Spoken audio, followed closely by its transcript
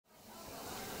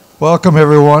Welcome,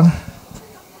 everyone.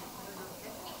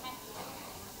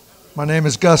 My name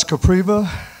is Gus Capriva.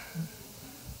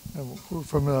 We're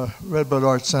from the Redbud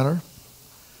Arts Center.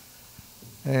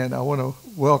 And I want to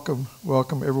welcome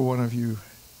every one of you.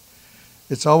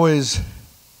 It's always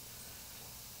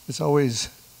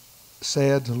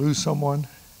sad to lose someone,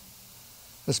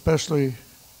 especially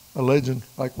a legend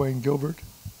like Wayne Gilbert.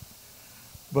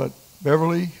 But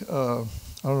Beverly, I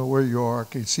don't know where you are, I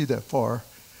can't see that far.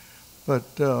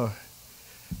 But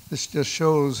this just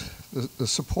shows the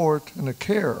support and the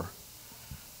care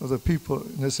of the people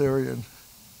in this area, and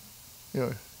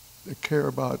they care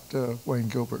about Wayne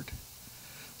Gilbert.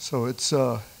 So it's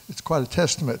quite a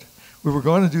testament. We were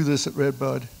going to do this at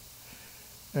Redbud,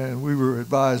 and we were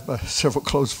advised by several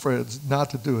close friends not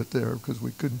to do it there because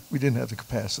we didn't have the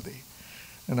capacity,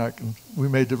 and we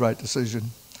made the right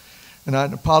decision. And I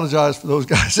apologize for those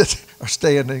guys that are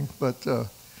standing, but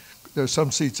there's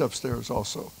some seats upstairs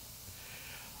also.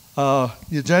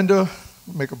 The agenda,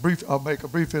 I'll make a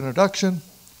brief introduction.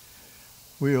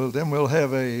 We'll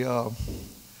have a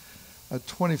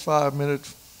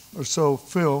 25-minute or so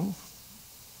film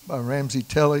by Ramsey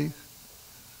Telly,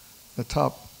 the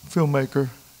top filmmaker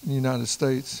in the United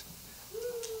States,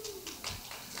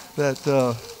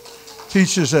 that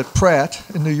teaches at Pratt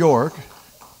in New York.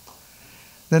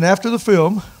 Then after the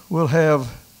film, we'll have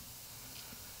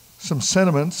some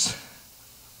sentiments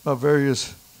by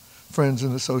various friends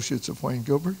and associates of Wayne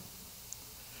Gilbert.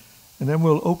 And then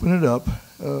we'll open it up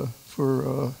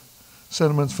for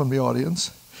sentiments from the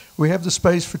audience. We have the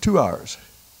space for 2 hours.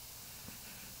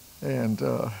 And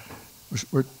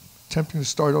we're attempting to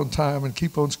start on time and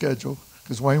keep on schedule,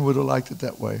 because Wayne would have liked it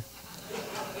that way.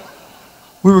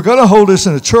 We were going to hold this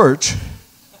in a church.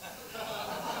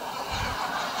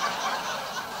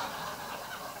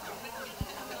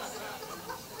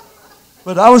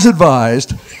 But I was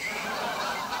advised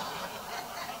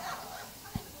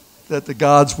that the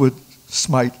gods would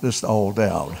smite this all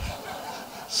down.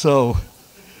 So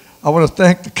I want to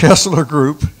thank the Kessler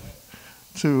Group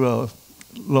to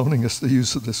loaning us the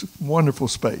use of this wonderful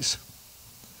space.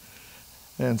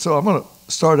 And so I'm going to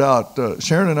start out.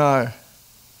 Sharon and I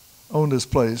owned this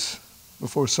place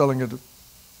before selling it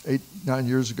 8-9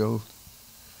 years ago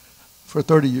for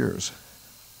 30 years.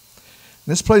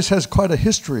 And this place has quite a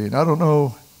history, and I don't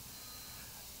know,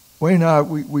 Wayne and I,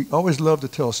 we always loved to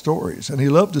tell stories, and he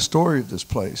loved the story of this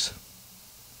place.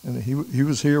 And he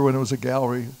was here when it was a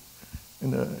gallery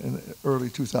in the early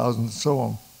 2000s and so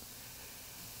on.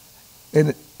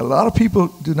 And a lot of people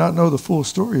do not know the full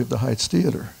story of the Heights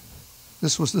Theater.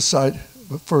 This was the site of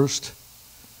the first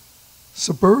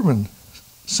suburban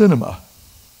cinema.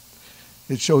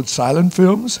 It showed silent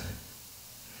films.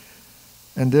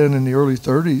 And then in the early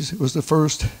 30s, it was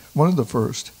one of the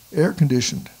first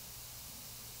air-conditioned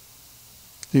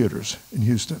theaters in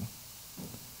Houston.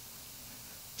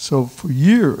 So for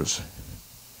years,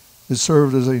 it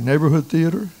served as a neighborhood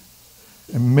theater,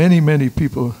 and many, many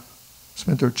people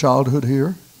spent their childhood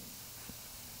here.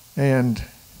 And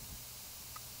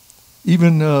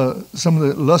even some of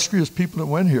the illustrious people that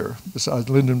went here, besides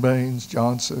Lyndon Baines,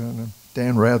 Johnson, and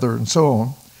Dan Rather, and so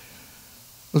on,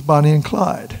 was Bonnie and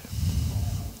Clyde.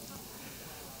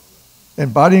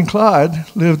 And Bonnie and Clyde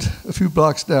lived a few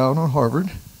blocks down on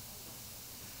Harvard,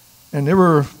 and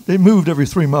they moved every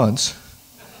 3 months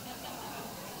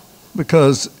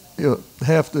because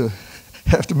half the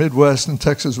Midwest and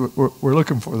Texas were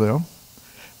looking for them,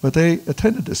 but they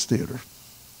attended this theater.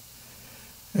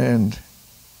 And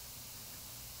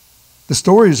the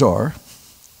stories are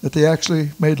that they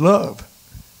actually made love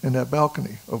in that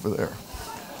balcony over there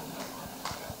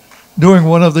during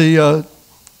one of the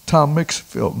Tom Mix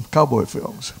cowboy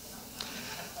films.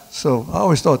 So I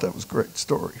always thought that was a great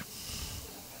story.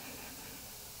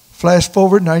 Flash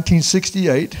forward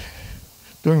 1968,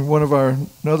 during one of our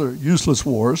another useless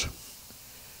wars,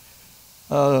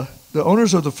 the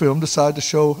owners of the film decided to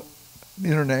show an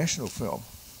international film,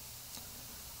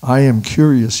 I Am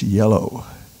Curious Yellow.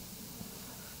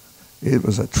 It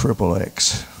was a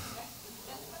XXX.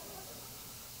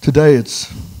 Today it's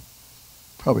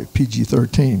probably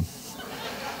PG-13.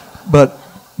 But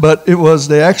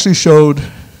they actually showed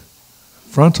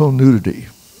frontal nudity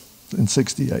in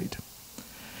 '68.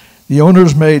 The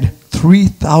owners made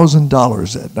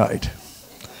 $3,000 that night,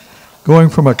 going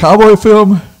from a cowboy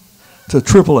film to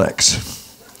XXX.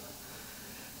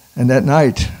 And that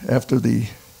night, after the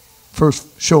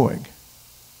first showing,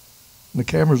 and the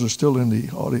cameras are still in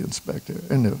the audience back there,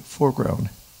 in the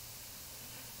foreground,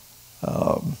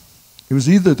 it was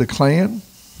either the Klan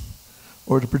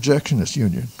or the Projectionist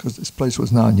Union, because this place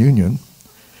was non-union,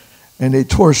 and they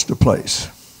torched the place.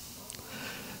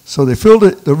 So they filled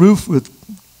the roof with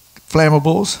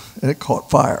flammables, and it caught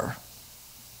fire.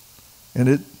 And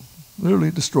it literally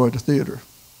destroyed the theater,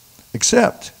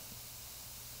 except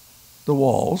the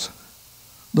walls,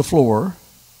 the floor,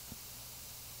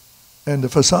 and the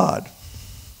facade.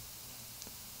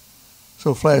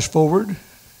 So flash forward,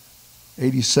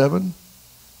 87,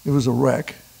 it was a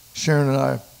wreck. Sharon and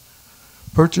I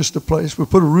purchased the place. We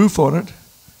put a roof on it,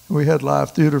 and we had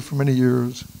live theater for many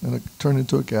years, and it turned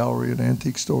into a gallery, an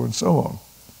antique store, and so on.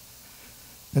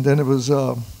 And then it was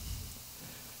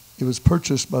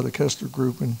purchased by the Kessler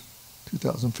Group in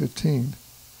 2015,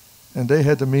 and they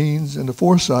had the means and the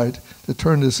foresight to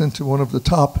turn this into one of the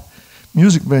top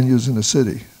music venues in the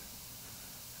city.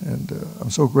 And I'm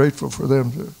so grateful for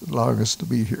them for allowing us to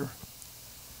be here.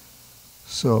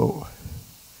 So,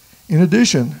 in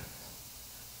addition,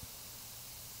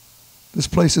 this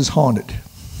place is haunted.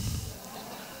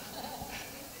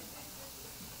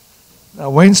 Now,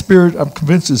 Wayne's spirit, I'm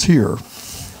convinced, is here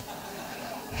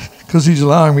because he's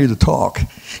allowing me to talk.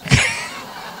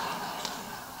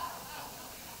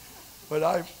 But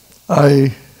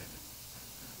I,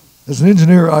 as an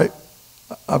engineer,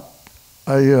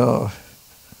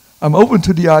 I'm open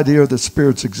to the idea that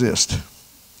spirits exist,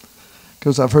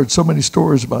 because I've heard so many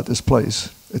stories about this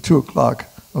place. At 2 o'clock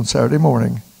on Saturday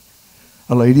morning,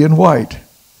 a lady in white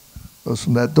goes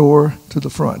from that door to the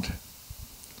front.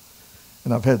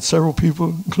 And I've had several people,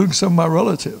 including some of my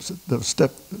relatives, that have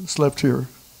slept here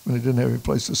when they didn't have any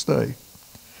place to stay,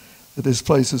 that this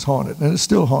place is haunted. And it's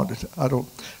still haunted. I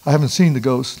haven't seen the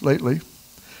ghost lately,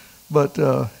 but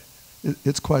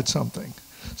it's quite something.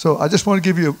 So I just want to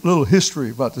give you a little history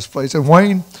about this place. And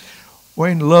Wayne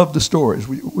loved the stories.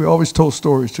 We always told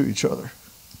stories to each other.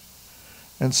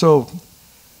 And so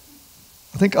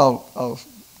I think I'll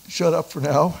shut up for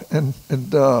now, and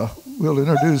we'll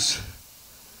introduce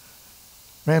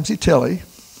Ramsey Telley,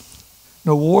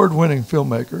 an award-winning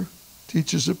filmmaker,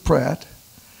 teaches at Pratt,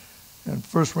 and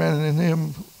first ran into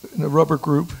him in the Rubber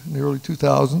Group in the early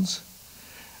 2000s.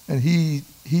 And he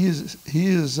is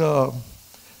his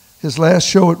last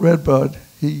show at Redbud,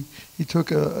 he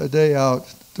took a day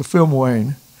out to film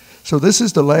Wayne. So this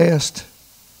is the last,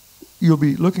 you'll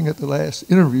be looking at the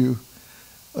last interview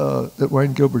that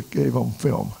Wayne Gilbert gave on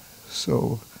film.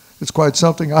 So it's quite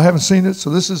something. I haven't seen it,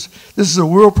 so this is a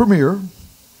world premiere.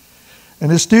 And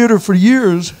this theater for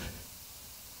years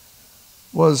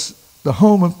was the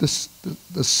home of the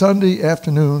Sunday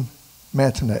afternoon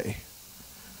matinee.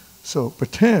 So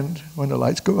pretend when the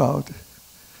lights go out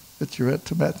that you're at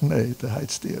the matinee at the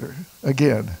Heights Theater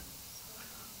again.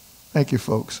 Thank you,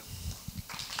 folks.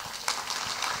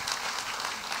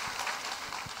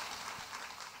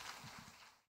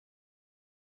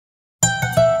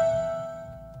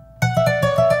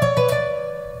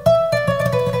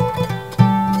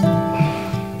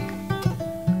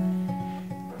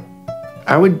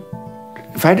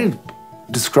 If I had to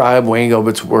describe Wayne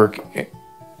Gilbert's work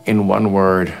in one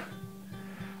word,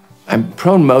 I'm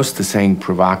prone most to saying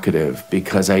provocative,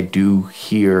 because I do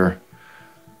hear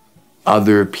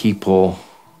other people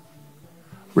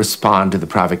respond to the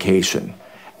provocation.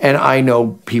 And I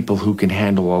know people who can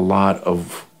handle a lot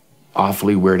of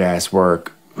awfully weird-ass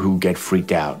work who get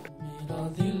freaked out.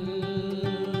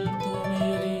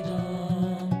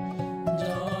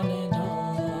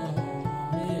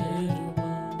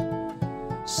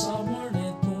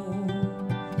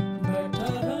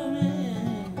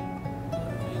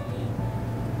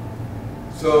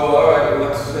 So, all right,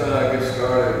 let's get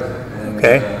started. And,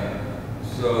 okay.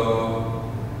 So,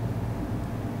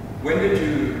 when did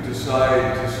you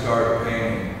decide to start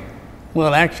painting?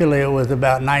 Well, actually, it was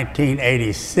about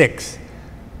 1986.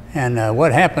 And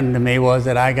what happened to me was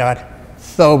that I got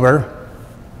sober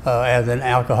as an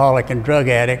alcoholic and drug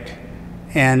addict,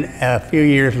 and a few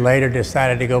years later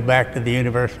decided to go back to the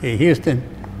University of Houston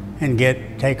and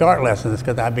take art lessons,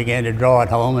 because I began to draw at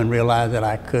home and realized that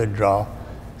I could draw.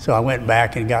 So I went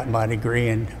back and got my degree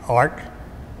in art,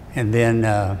 and then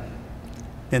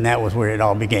that was where it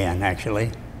all began,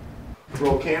 actually.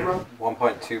 Roll camera.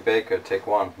 1.2 Baker, take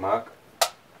one. Mark.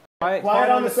 Quiet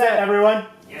on the set, everyone.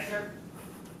 Yes,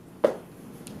 sir.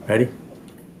 Ready?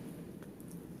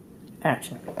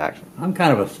 Action. Action. I'm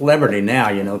kind of a celebrity now,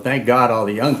 you know. Thank God all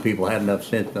the young people had enough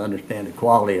sense to understand the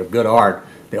quality of good art.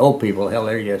 The old people, hell,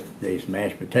 they're yesterday's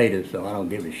mashed potatoes, so I don't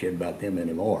give a shit about them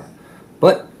anymore.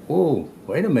 But, whoa,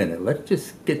 wait a minute. Let's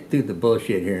just get through the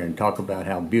bullshit here and talk about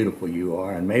how beautiful you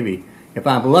are. And maybe, if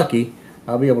I'm lucky,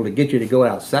 I'll be able to get you to go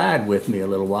outside with me a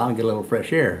little while and get a little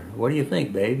fresh air. What do you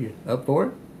think, babe? You up for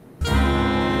it?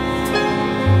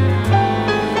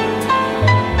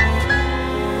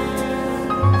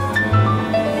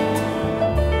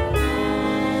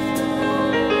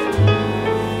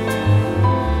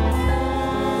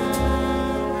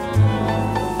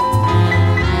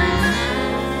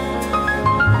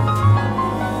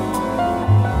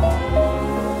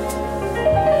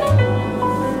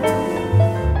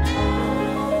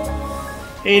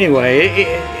 Anyway,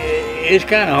 it's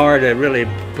kind of hard to really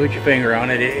put your finger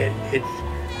on it.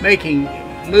 It's making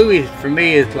movies for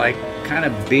me is like kind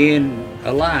of being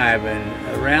alive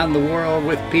and around the world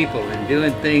with people and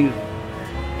doing things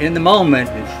in the moment.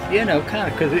 It's, you know,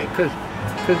 kind of because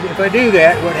if I do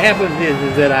that, what happens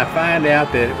is that I find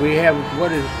out that we have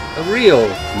what is a real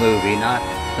movie, not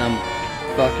some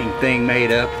fucking thing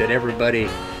made up that everybody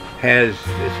has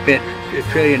spent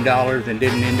 $1 trillion and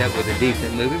didn't end up with a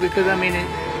decent movie. Because I mean,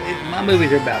 my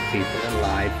movies are about people and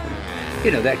life, and,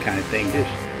 you know, that kind of thing.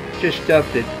 Just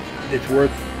stuff that's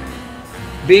worth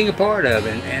being a part of,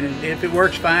 and if it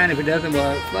works, fine. If it doesn't,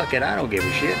 well, fuck it, I don't give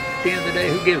a shit. At the end of the day,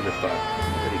 who gives a fuck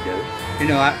what he does? You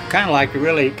know, I kind of like to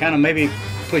really kind of maybe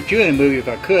put you in a movie if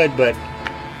I could, but,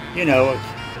 you know,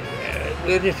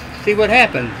 we'll just see what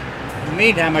happens. In the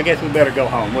meantime, I guess we better go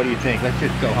home. What do you think? Let's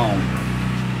just go home.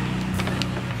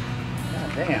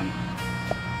 God damn.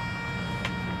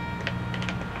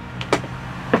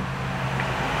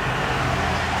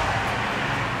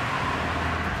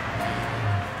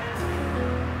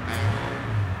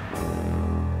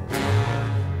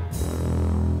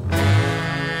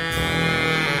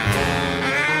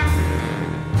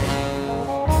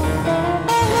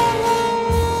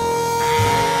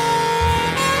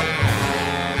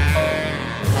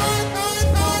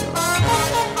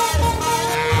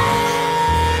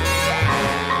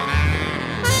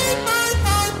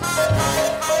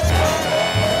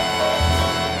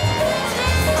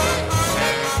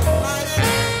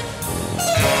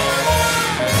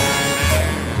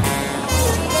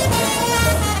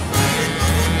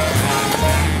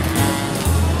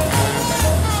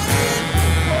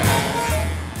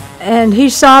 And he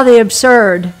saw the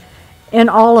absurd in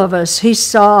all of us. He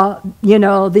saw, you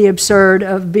know, the absurd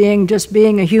of just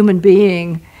being a human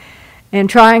being and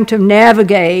trying to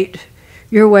navigate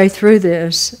your way through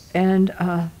this. And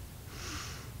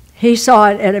he saw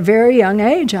it at a very young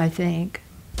age, I think.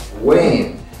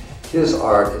 Wayne, his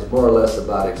art is more or less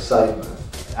about excitement.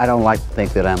 I don't like to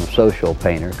think that I'm a social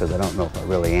painter because I don't know if I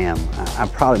really am. I'm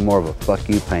probably more of a fuck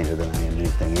you painter than I am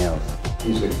anything else.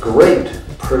 He's a great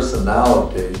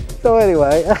personality. So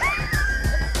anyway.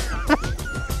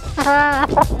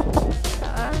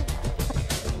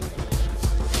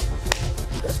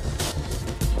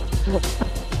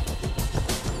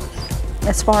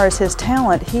 As far as his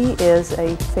talent, he is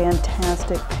a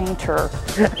fantastic painter.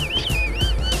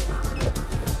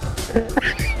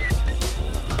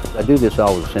 I do this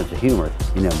all with a sense of humor,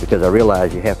 you know, because I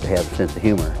realize you have to have a sense of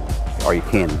humor or you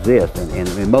can't exist.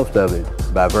 And most of it,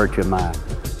 by virtue of my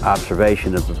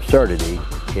observation of absurdity,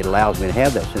 it allows me to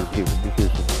have that sense of humor because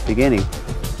at the beginning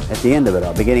and the end of it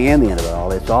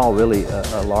all, it's all really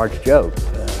a large joke.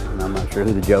 And I'm not sure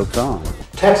who the joke's on.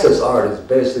 Texas art is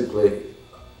basically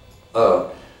a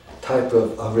type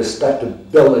of a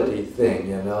respectability thing,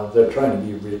 you know. They're trying to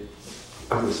be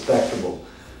respectable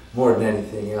more than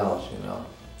anything else, you know.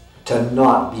 To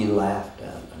not be laughed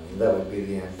at. I mean, that would be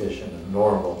the ambition of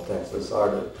normal Texas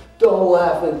artists. Don't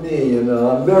laugh at me, you know,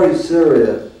 I'm very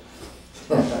serious.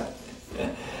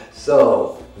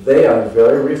 So they are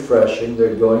very refreshing.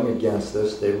 They're going against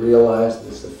this. They realize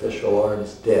this official art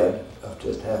is dead, of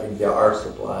just having the art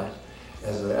supplies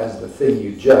as the thing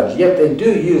you judge. Yet they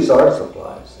do use art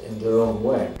supplies in their own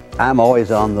way. I'm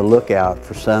always on the lookout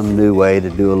for some new way to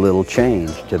do a little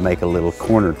change, to make a little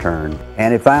corner turn.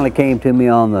 And it finally came to me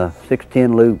on the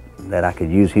 610 loop that I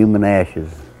could use human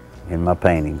ashes in my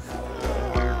paintings.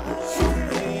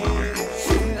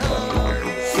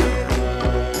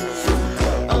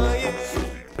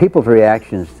 People's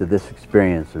reactions to this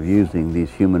experience of using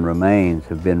these human remains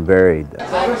have been varied. So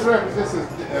this represents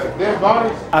dead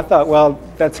bodies? I thought, well,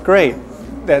 that's great.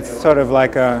 That's sort of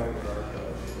like a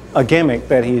gimmick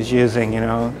that he's using, you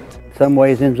know. In some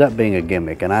ways ends up being a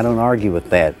gimmick, and I don't argue with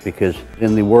that, because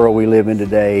in the world we live in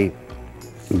today,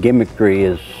 gimmickry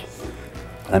is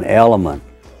an element.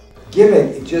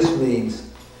 Gimmick just means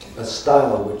a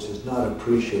style which is not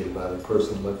appreciated by the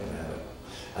person looking at it.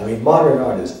 I mean, modern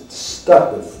art is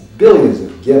stuck with billions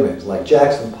of gimmicks, like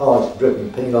Jackson Pollock's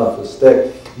dripping paint off a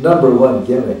stick, #1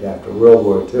 gimmick after World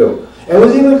War II. And it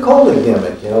was even called a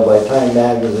gimmick, you know, by Time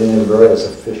Magazine and various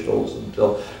officials,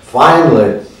 until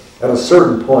finally, at a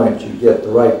certain point, you get the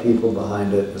right people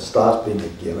behind it, and it stops being a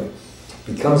gimmick,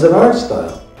 it becomes an art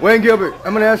style. Wayne Gilbert,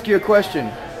 I'm going to ask you a question.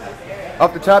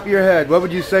 Off the top of your head, what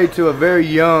would you say to a very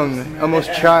young,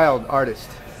 almost child artist?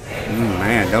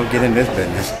 Man, don't get in this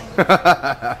business. It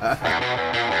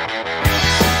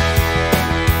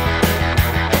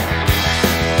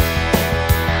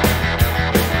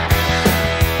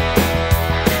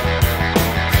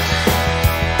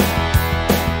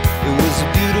was a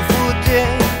beautiful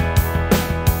day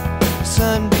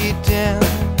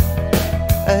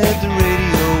I had the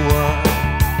radio on,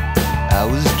 I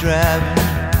was driving.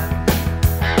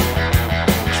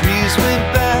 Trees went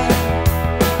by,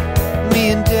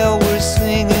 me and Del were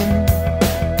singing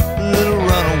Little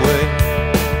Runaway.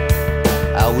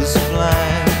 I was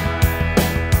flying,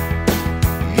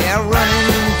 yeah,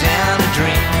 running down a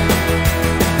dream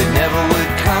that never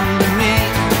would come to me.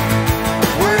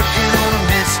 Working on a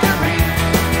mystery,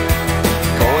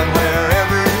 going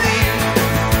wherever it leads.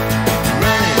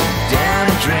 Running down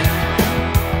a dream.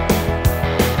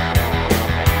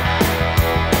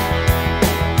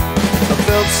 I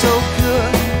felt so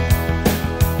good,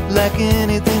 like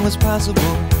anything was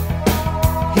possible.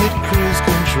 Hit cruise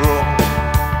control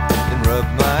and rub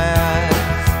my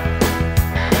eyes.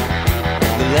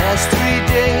 The last 3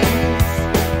 days,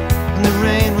 and the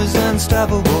rain was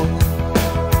unstoppable.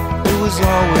 It was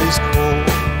always cold,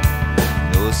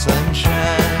 no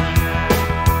sunshine.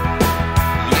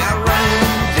 Yeah,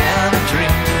 running down a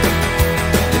dream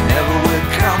that never would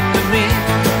come to me.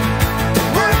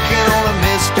 Working on a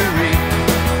mystery,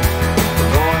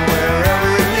 going wherever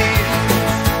it leads.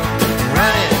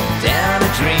 Running down a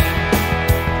dream.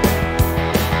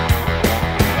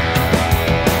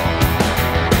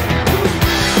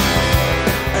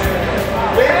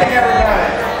 Good evening, everybody.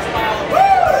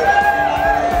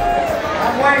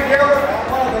 I'm Wayne Gilbert.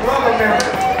 I'm one of the Rubber members.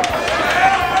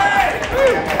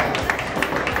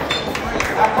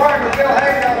 My partner Bill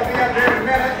Hayes ought to be up here in a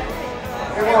minute.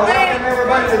 And we'll welcome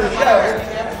everybody to the show.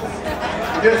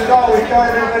 You just saw we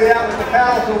started everybody out with the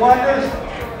Palace of Wonders.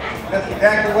 That's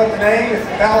exactly what the name is,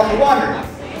 the Palace of Wonders.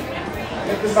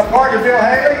 This is my partner Bill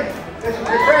Haley. This is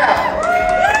the crowd.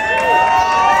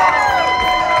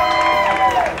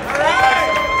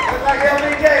 Looks like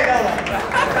LBJ, don't it?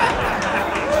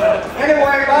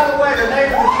 Anyway, by the way, the name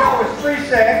of the show is Free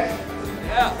Sex.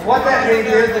 What that means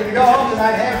is if you go home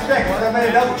tonight and have sex with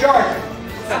somebody, don't charge it.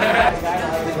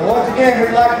 So once again,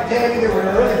 we'd like to tell you that we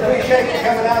really appreciate you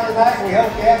coming out tonight. We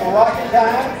hope you have a rocking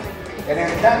time. And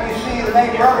every time you see the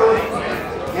name Rubber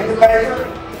in the paper,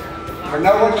 you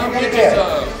know what you're going to get.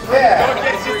 Yeah. All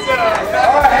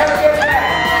right, have a good night.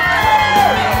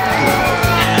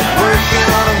 Working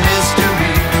on a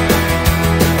mystery,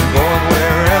 going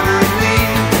wherever it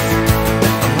leads.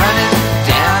 I'm running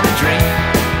down a dream.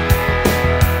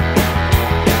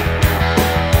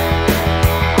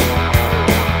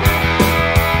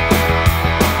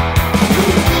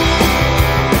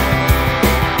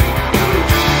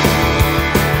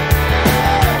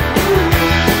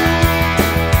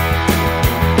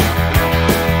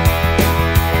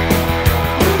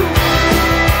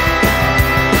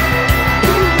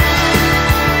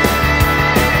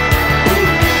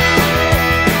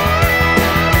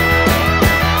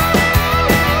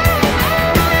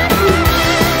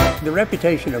 The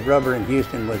reputation of Rubber in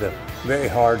Houston was a very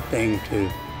hard thing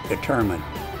to determine.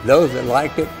 Those that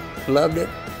liked it, loved it.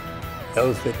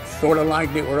 Those that sort of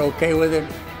liked it were okay with it.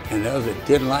 And those that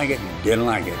didn't like it, didn't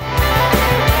like it.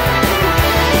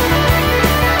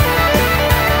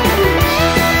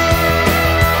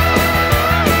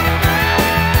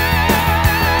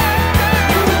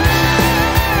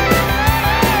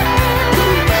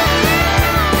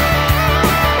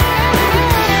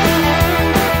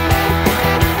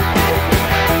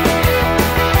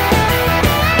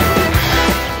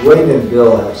 Wayne and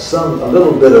Bill have a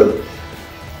little bit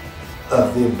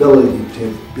of the ability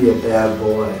to be a bad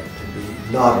boy and to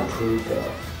be not approved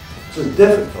of. It's just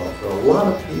difficult for a lot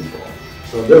of people.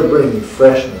 So they're bringing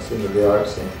freshness into the art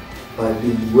scene by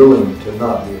being willing to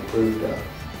not be approved of.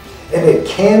 And it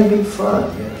can be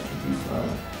fun, yeah, it can be fun.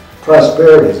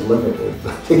 Prosperity is limited,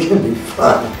 but it can be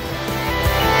fun.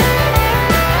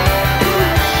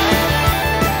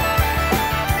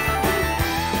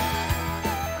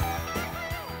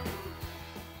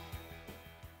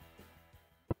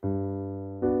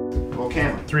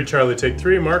 Camera. 3 Charlie, take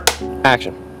 3, Mark.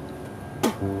 Action.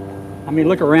 I mean,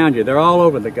 look around you. They're all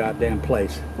over the goddamn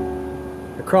place.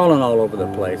 They're crawling all over the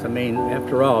place. I mean,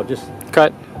 after all, just...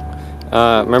 Cut.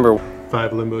 Remember...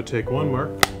 5 Limbo, take 1, Mark.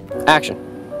 Action.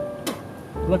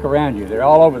 Look around you. They're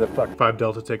all over the fuck. 5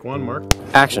 Delta, take 1, Mark.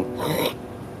 Action.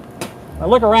 Now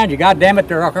look around you. goddammit,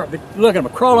 they're look at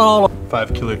them crawling all over.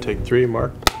 5 Killer, take 3,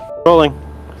 Mark. Rolling.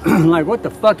 Like, what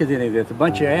the fuck is any of this? A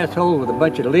bunch of assholes with a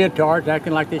bunch of leotards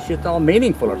acting like this shit's all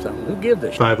meaningful or something. Who gives a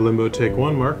shit? 5 Limbo, take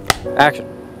 1, Mark. Action.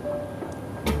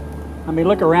 I mean,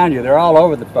 look around you. They're all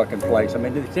over the fucking place. I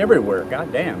mean, it's everywhere.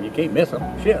 Goddamn, you can't miss them.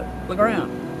 Shit. Look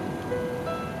around.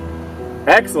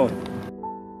 Excellent.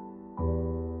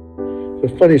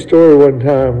 It's a funny story. One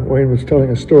time, Wayne was telling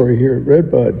a story here at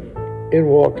Redbud. In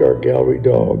walked our gallery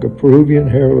dog, a Peruvian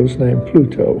hairless named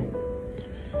Pluto.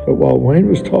 But while Wayne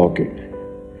was talking,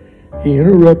 he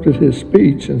interrupted his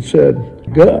speech and said,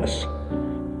 "Gus,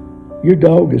 your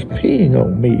dog is peeing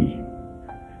on me."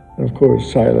 And of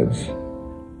course, silence.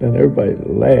 Then everybody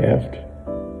laughed.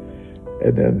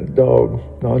 And then the dog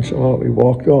nonchalantly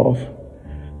walked off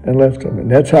and left him. And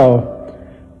that's how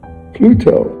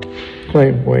Pluto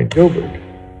claimed Wayne Gilbert.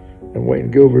 And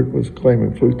Wayne Gilbert was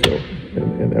claiming Pluto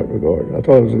in that regard. I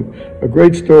thought it was a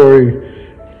great story.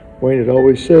 Wayne had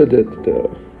always said that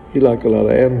he liked a lot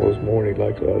of animals more than he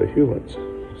liked a lot of humans.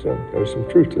 So there's some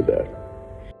truth to that.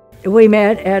 We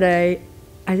met at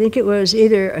I think it was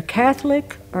either a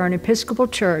Catholic or an Episcopal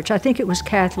church. I think it was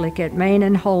Catholic at Main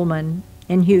and Holman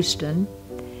in Houston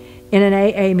in an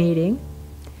AA meeting.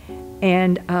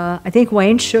 And I think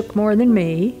Wayne shook more than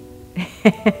me.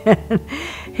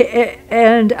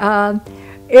 And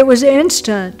it was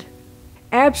instant,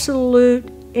 absolute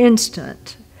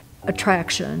instant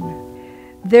attraction.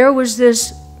 There was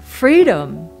this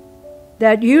freedom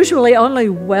that usually only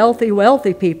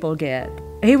wealthy people get.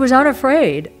 He was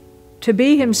unafraid to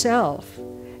be himself,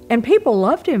 and people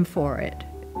loved him for it.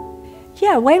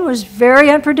 Yeah, Wayne was very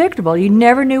unpredictable. You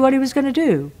never knew what he was going to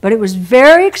do, but it was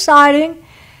very exciting,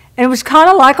 and it was kind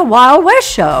of like a Wild West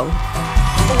show.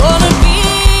 Wanna be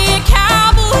a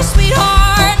cowboy,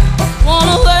 sweetheart.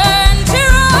 Wanna learn to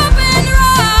rope and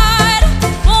ride.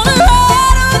 Wanna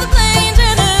ride over the plains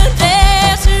and the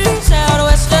desert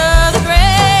southwest of the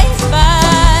Great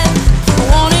Divide.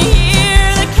 Wanna hear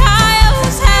the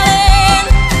coyotes howling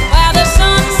while the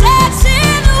sun sets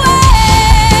in the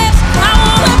west. I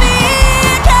wanna be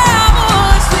a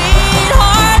cowboy,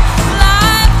 sweetheart.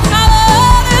 Life all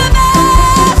over the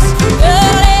best.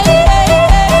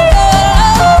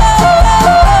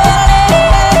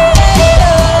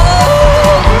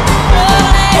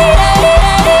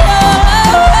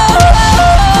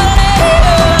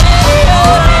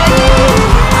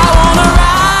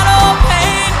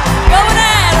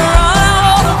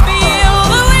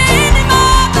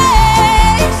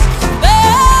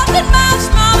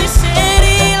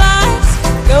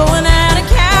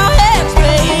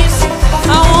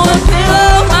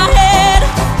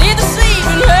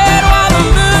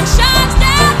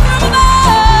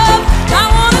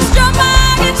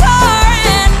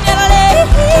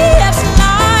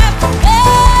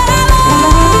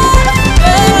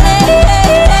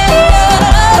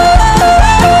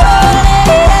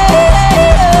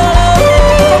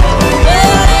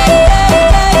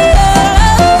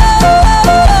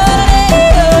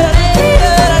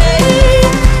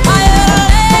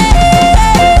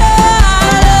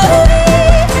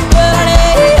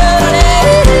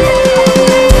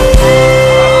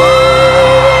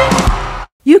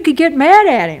 You could get mad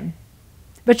at him,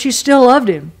 but you still loved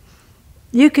him.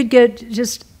 You could get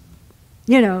just,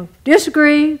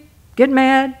 disagree, get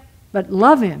mad, but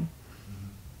love him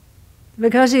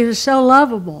because he was so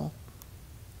lovable.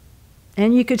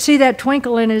 And you could see that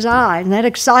twinkle in his eye and that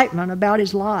excitement about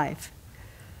his life,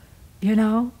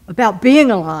 about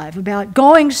being alive, about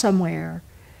going somewhere.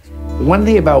 One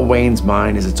thing about Wayne's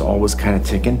mind is it's always kind of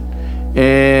ticking.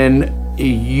 And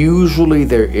usually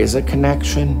there is a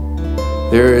connection.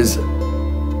 There is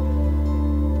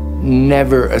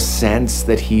never a sense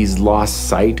that he's lost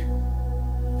sight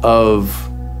of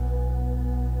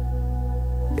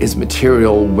his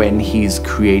material when he's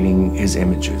creating his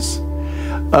images.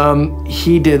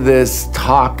 He did this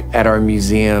talk at our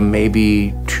museum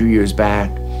maybe 2 years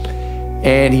back,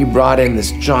 and he brought in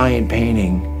this giant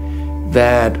painting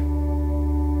that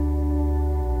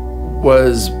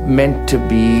was meant to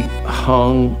be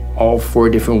hung all 4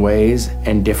 different ways,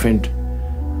 and different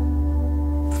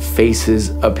faces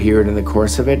appeared in the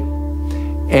course of it.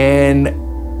 And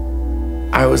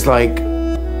I was like,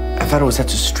 I thought it was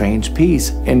such a strange piece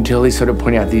until he started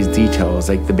pointing out these details,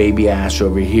 like the baby ash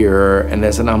over here and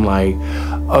this, and I'm like,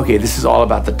 okay, this is all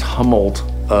about the tumult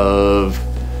of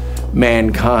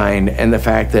mankind and the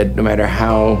fact that no matter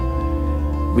how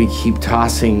we keep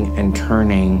tossing and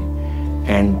turning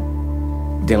and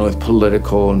dealing with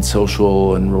political and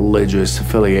social and religious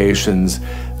affiliations,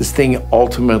 this thing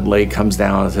ultimately comes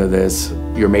down to this: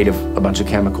 you're made of a bunch of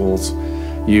chemicals,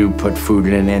 you put food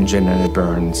in an engine and it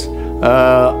burns.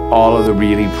 All of the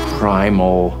really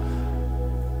primal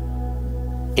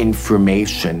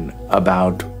information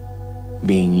about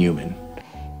being human.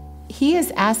 He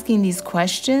is asking these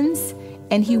questions,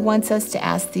 and he wants us to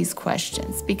ask these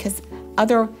questions because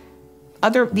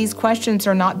these questions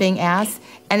are not being asked,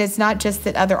 and it's not just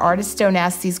that other artists don't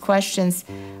ask these questions.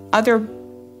 Other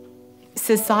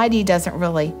society doesn't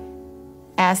really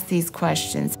ask these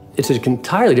questions. It's an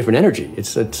entirely different energy.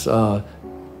 It's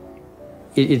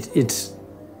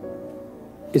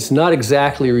not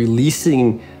exactly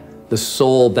releasing the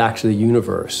soul back to the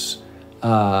universe,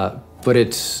 but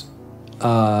it's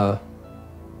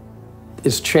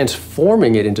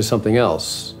transforming it into something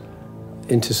else,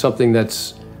 into something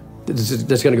that's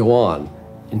going to go on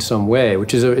in some way,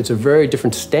 which is it's a very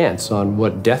different stance on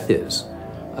what death is,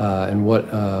 and what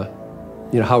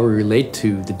how we relate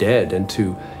to the dead and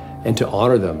to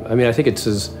honor them. I mean, I think it's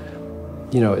as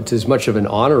much of an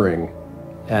honoring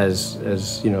as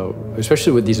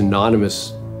especially with these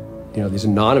anonymous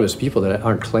people that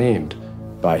aren't claimed.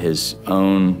 By his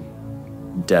own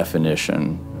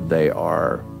definition, they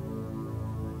are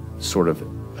sort of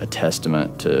a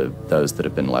testament to those that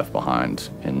have been left behind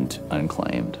and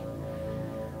unclaimed.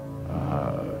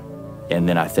 And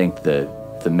then I think the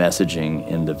messaging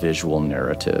in the visual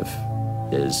narrative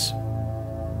is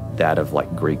that of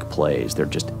like Greek plays. They're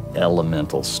just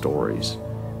elemental stories,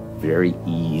 very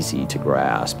easy to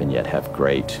grasp and yet have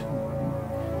great,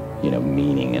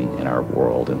 meaning in our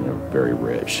world, and they're very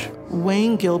rich.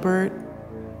 Wayne Gilbert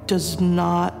does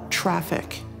not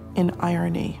traffic in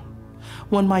irony.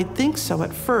 One might think so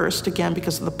at first, again,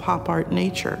 because of the pop art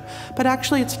nature, but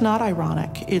actually it's not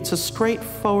ironic. It's a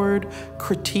straightforward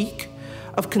critique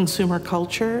of consumer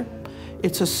culture.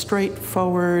 It's a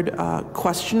straightforward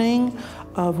questioning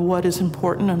of what is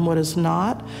important and what is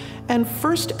not. And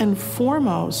first and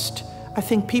foremost, I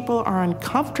think people are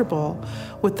uncomfortable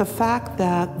with the fact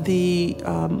that the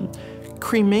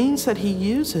cremains that he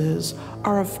uses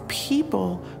are of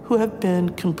people who have been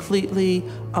completely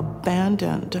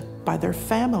abandoned by their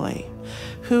family,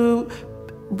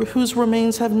 whose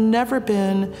remains have never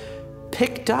been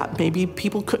picked up. Maybe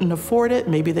people couldn't afford it,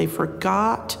 maybe they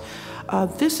forgot.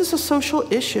 This is a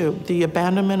social issue, the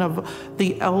abandonment of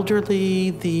the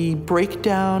elderly, the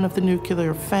breakdown of the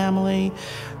nuclear family.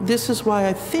 This is why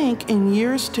I think in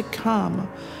years to come,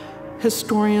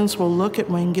 historians will look at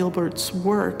Wayne Gilbert's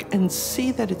work and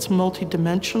see that it's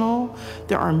multidimensional.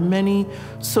 There are many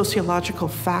sociological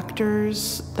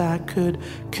factors that could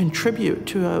contribute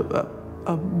to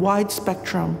a wide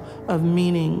spectrum of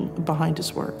meaning behind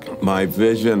his work. My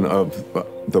vision of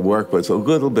the work was a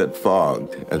little bit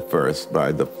fogged at first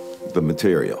by the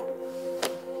material.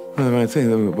 And I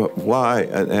think, why?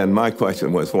 And my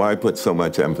question was, why put so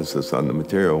much emphasis on the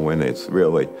material when it's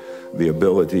really the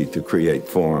ability to create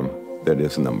form that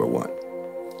is number one?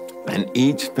 And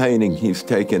each painting he's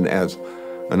taken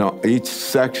each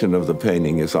section of the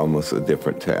painting is almost a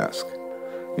different task.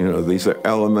 These are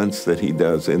elements that he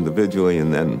does individually,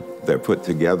 and then they're put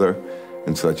together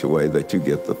in such a way that you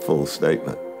get the full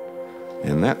statement.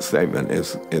 And that statement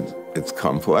it's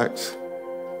complex,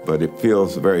 but it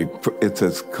feels it's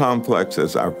as complex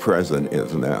as our present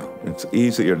is now. It's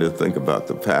easier to think about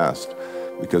the past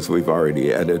because we've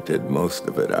already edited most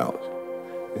of it out.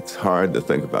 It's hard to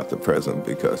think about the present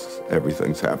because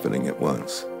everything's happening at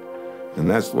once. And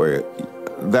that's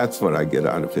what I get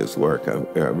out of his work,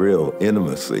 a real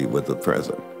intimacy with the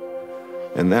present.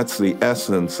 And that's the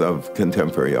essence of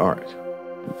contemporary art.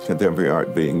 Contemporary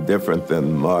art being different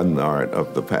than modern art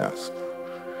of the past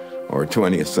or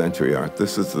 20th century art.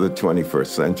 This is the 21st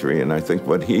century, and I think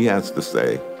what he has to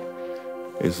say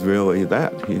is really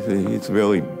that. He's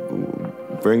really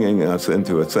bringing us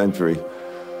into a century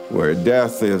where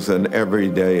death is an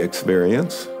everyday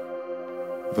experience,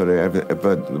 but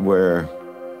where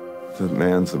the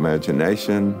man's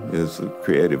imagination, his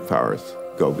creative powers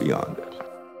go beyond it.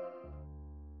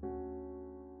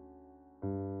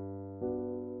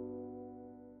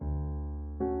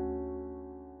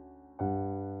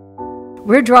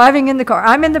 We're driving in the car.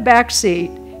 I'm in the back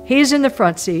seat. He's in the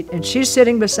front seat, and she's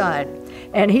sitting beside.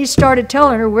 And he started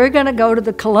telling her, we're going to go to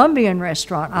the Colombian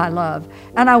restaurant I love.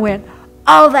 And I went,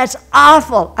 oh, that's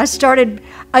awful. I started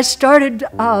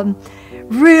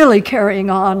really carrying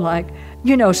on like,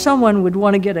 someone would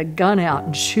want to get a gun out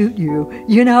and shoot you,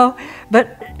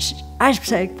 But I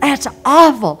say, that's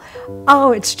awful.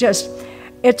 Oh, it's just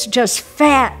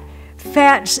fat,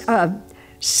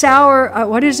 sour,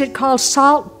 what is it called?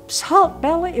 Salt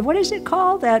belly? What is it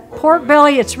called? That pork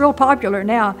belly, it's real popular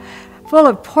now. Full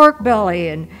of pork belly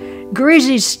and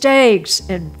greasy steaks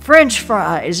and French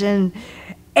fries and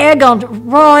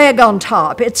raw egg on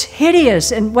top. It's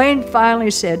hideous. And Wayne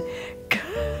finally said,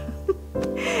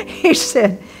 he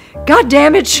said, God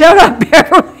damn it, shut up,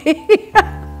 Beverly.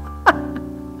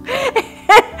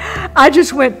 I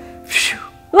just went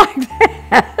like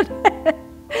that.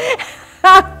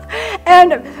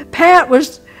 And Pat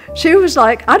she was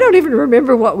like, I don't even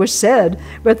remember what was said,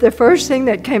 but the first thing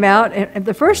that came out, and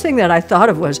the first thing that I thought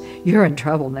of was, you're in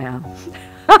trouble now.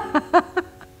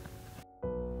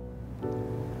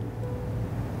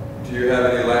 Do you have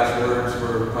any last words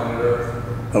for planet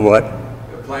Earth? A what?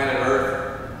 The planet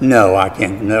Earth. No, I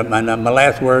can't. No, my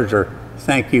last words are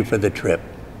thank you for the trip.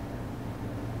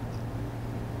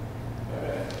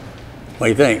 What do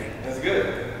you think? That's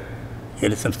good.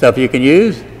 Is it some stuff you can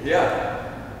use?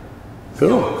 Yeah.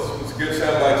 Cool. What's good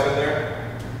sound bites in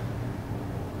there?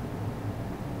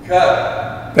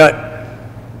 Cut. Cut.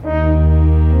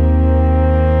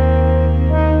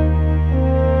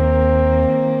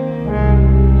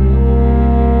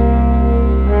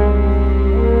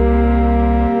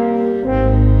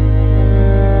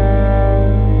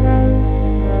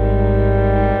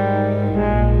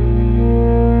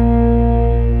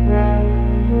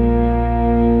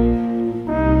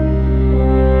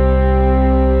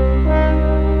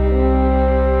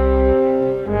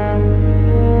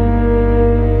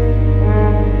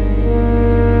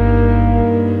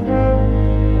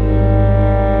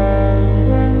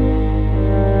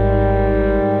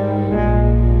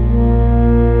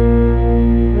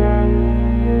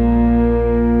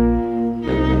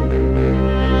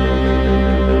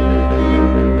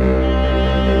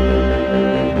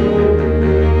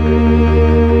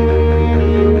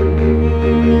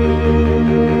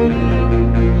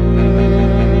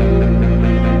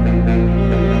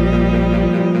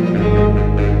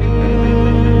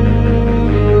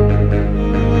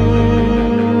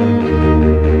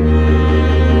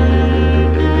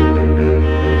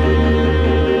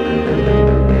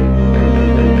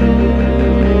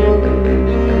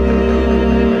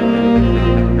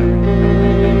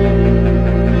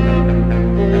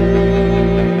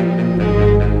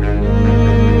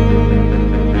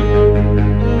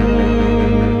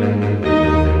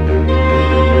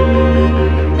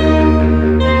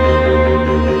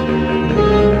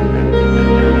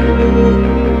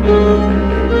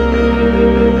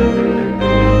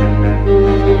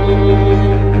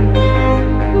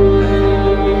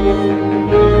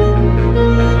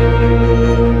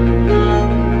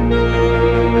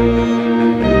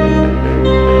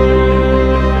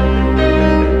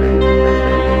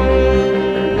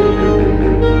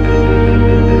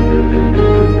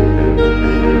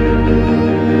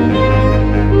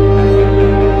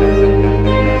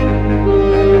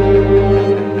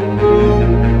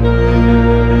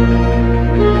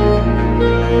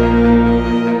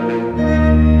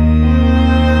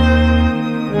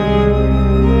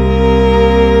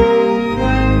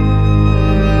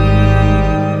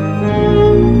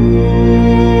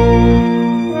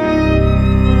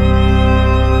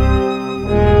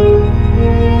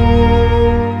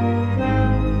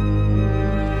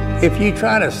 If you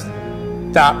try to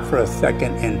stop for a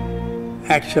second and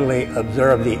actually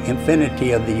observe the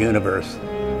infinity of the universe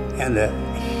and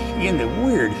the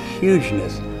weird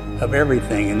hugeness of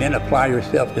everything, and then apply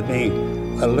yourself to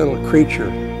being a little creature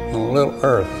on a little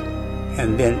earth,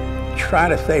 and then try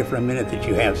to say for a minute that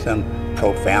you have some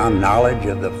profound knowledge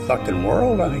of the fucking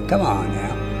world, I mean, come on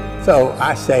now. So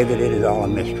I say that it is all a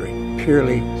mystery,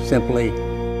 purely, simply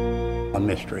a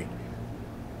mystery.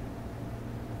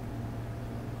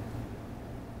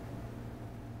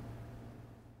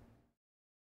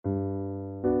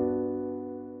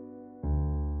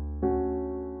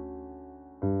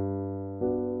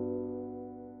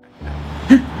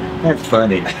 That's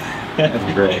funny.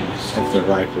 That's great. That's the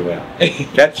right for that.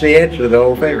 That's the answer to the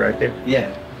whole thing right there.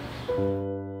 Yeah.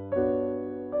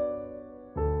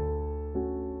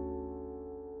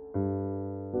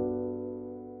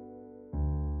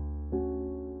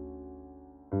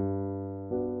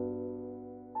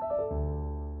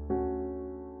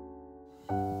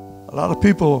 A lot of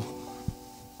people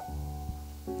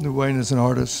knew Wayne as an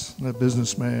artist and a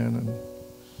businessman and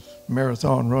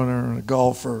marathon runner and a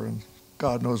golfer and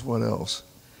God knows what else.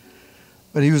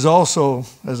 But he was also,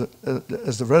 as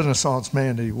the Renaissance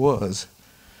man that he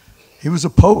was a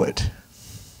poet.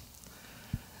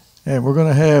 And we're going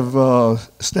to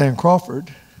have Stan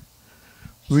Crawford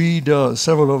read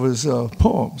several of his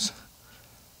poems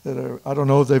that are, I don't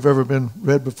know if they've ever been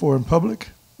read before in public,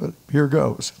 but here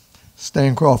goes.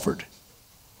 Stan Crawford.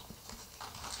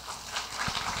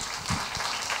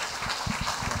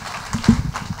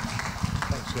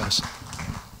 Thanks, guys.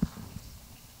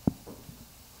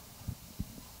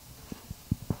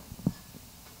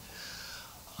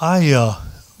 I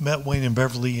met Wayne and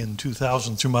Beverly in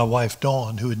 2000 through my wife,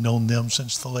 Dawn, who had known them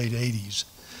since the late 80s.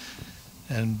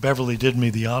 And Beverly did me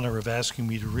the honor of asking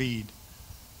me to read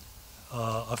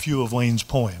a few of Wayne's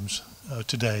poems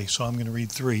today, so I'm going to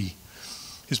read 3.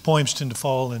 His poems tend to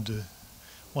fall into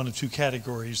one of 2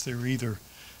 categories. They're either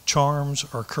charms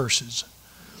or curses.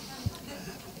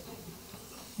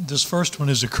 This first one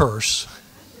is a curse.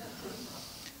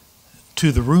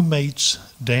 To the roommate's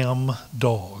damn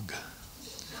dog.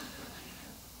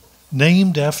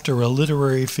 Named after a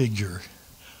literary figure,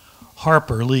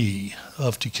 Harper Lee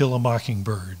of To Kill a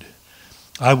Mockingbird,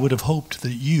 I would have hoped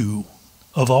that you,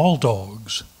 of all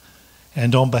dogs,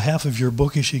 and on behalf of your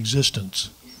bookish existence,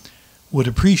 would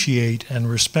appreciate and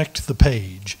respect the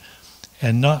page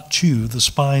and not chew the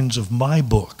spines of my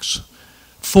books,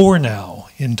 4 now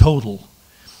in total,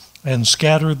 and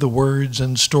scatter the words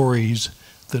and stories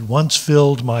that once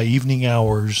filled my evening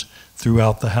hours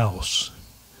throughout the house.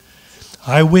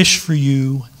 I wish for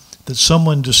you that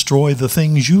someone destroy the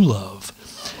things you love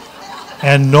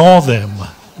and gnaw them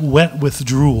wet with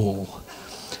drool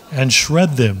and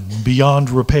shred them beyond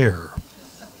repair.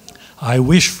 I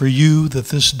wish for you that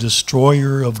this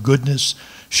destroyer of goodness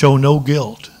show no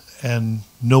guilt and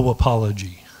no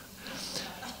apology.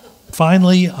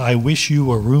 Finally, I wish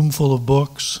you a room full of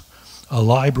books, a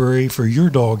library for your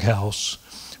doghouse,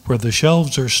 where the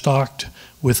shelves are stocked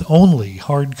with only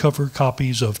hardcover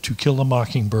copies of To Kill a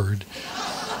Mockingbird.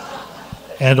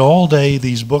 And all day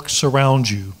these books surround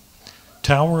you,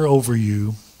 tower over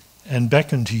you, and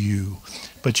beckon to you,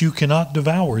 but you cannot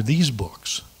devour these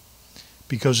books,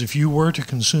 because if you were to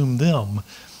consume them,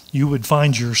 you would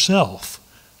find yourself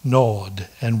gnawed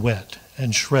and wet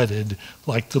and shredded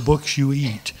like the books you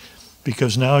eat,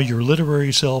 because now your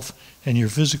literary self and your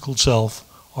physical self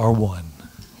are one.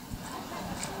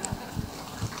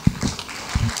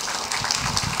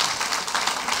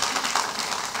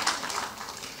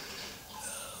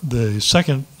 The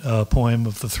second poem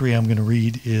of the 3 I'm going to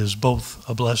read is both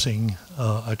a blessing,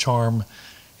 a charm,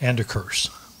 and a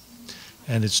curse.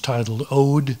 And it's titled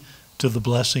Ode to the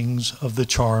Blessings of the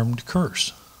Charmed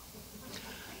Curse.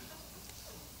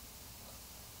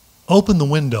 Open the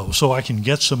window so I can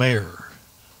get some air.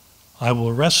 I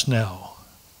will rest now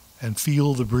and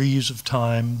feel the breeze of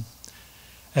time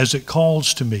as it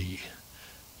calls to me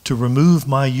to remove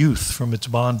my youth from its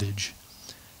bondage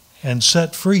and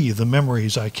set free the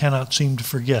memories I cannot seem to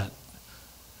forget.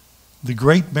 The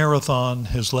great marathon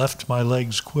has left my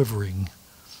legs quivering,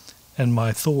 and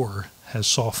my Thor has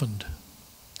softened.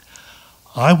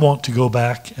 I want to go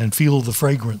back and feel the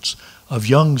fragrance of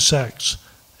young sex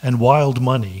and wild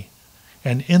money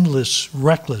and endless,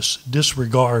 reckless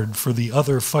disregard for the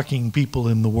other fucking people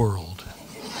in the world.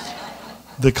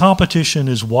 The competition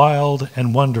is wild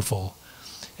and wonderful,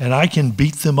 and I can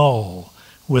beat them all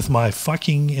with my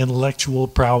fucking intellectual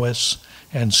prowess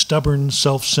and stubborn,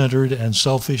 self-centered, and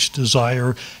selfish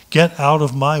desire. Get out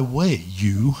of my way,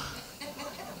 you.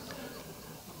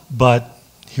 But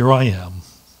here I am,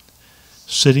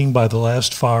 sitting by the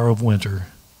last fire of winter,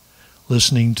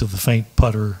 listening to the faint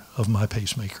putter of my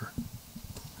pacemaker.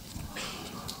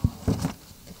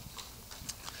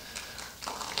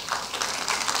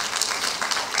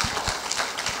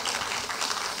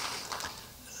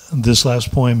 This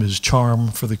last poem is Charm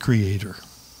for the Creator.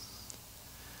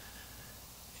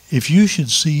 If you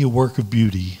should see a work of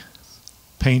beauty,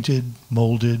 painted,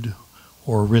 molded,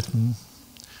 or written,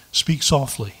 speak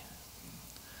softly.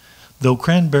 Though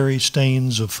cranberry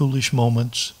stains of foolish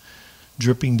moments,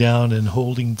 dripping down and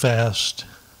holding fast,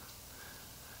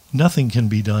 nothing can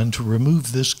be done to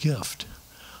remove this gift.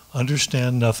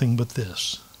 Understand nothing but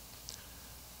this.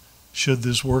 Should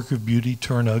this work of beauty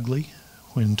turn ugly,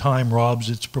 when time robs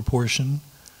its proportion,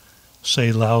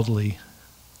 say loudly,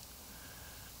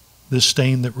 this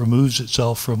stain that removes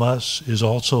itself from us is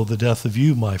also the death of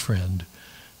you, my friend,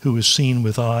 who is seen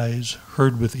with eyes,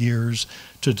 heard with ears,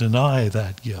 to deny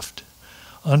that gift.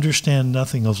 Understand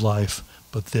nothing of life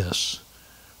but this.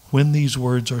 When these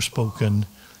words are spoken,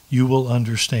 you will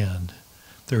understand.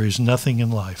 There is nothing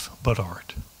in life but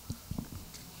art.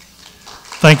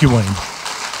 Thank you, Wayne.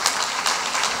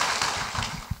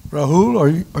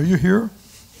 Rahul, are you here?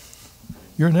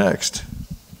 You're next.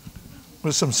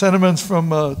 With some sentiments from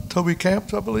Toby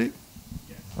Camps, I believe,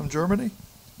 from Germany.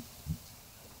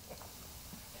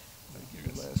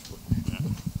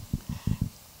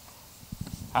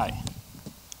 Hi.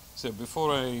 So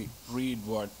before I read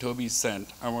what Toby sent,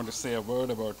 I want to say a word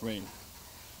about Wayne.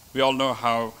 We all know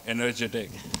how energetic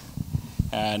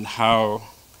and how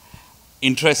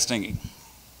interesting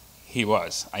he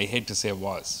was. I hate to say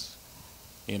was.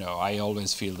 You know, I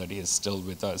always feel that he is still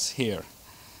with us here.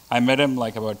 I met him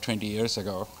like about 20 years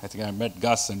ago. I think I met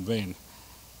Gus and Wayne.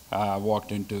 I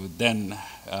walked into then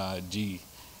G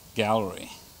Gallery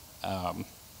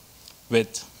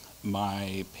with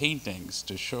my paintings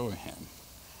to show him.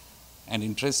 And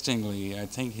interestingly, I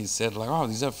think he said like, oh,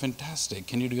 these are fantastic.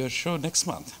 Can you do a show next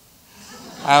month?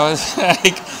 I was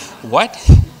like, what?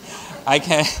 I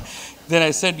can. Then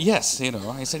I said, yes, you know.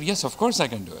 I said, yes, of course I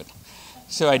can do it.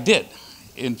 So I did.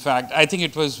 In fact, I think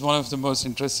it was one of the most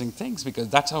interesting things because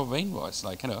that's how Wayne was.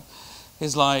 Like, you know,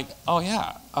 He's like, oh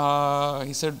yeah.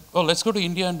 He said, oh, let's go to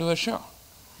India and do a show.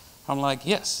 I'm like,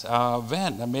 yes,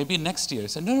 when? Maybe next year. He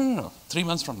said, no, 3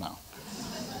 months from now.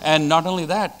 And not only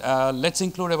that, let's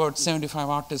include about 75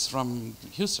 artists from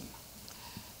Houston.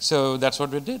 So that's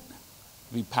what we did.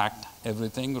 We packed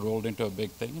everything, rolled into a big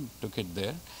thing, and took it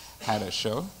there, had a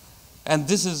show. And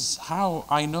this is how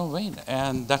I know Wayne,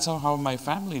 and that's how my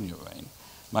family knew Wayne.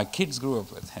 My kids grew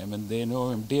up with him, and they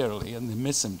know him dearly, and they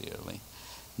miss him dearly.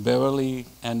 Beverly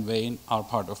and Wayne are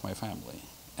part of my family.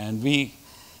 And we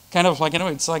kind of like,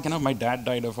 it's like, my dad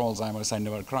died of Alzheimer's, I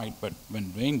never cried, but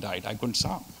when Wayne died, I couldn't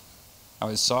sob. I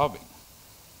was sobbing.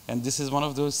 And this is one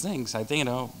of those things. I think,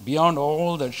 beyond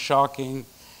all that shocking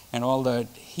and all that,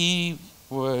 he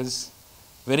was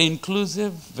very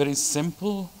inclusive, very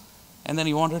simple, and then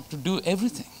he wanted to do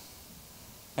everything.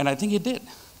 And I think he did,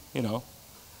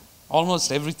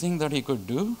 almost everything that he could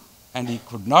do, and he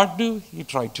could not do, he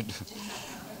tried to do.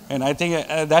 And I think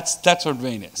that's what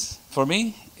Wayne is. For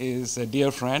me, is a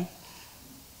dear friend.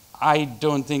 I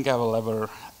don't think I will ever,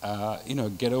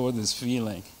 get over this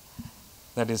feeling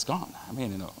that he's gone.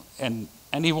 And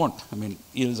he won't.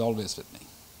 He is always with me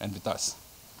and with us.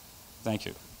 Thank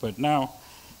you. But now,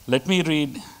 let me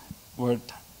read what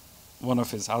one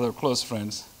of his other close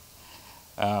friends,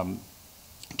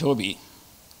 Toby,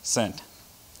 sent.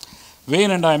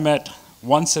 Wayne and I met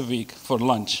once a week for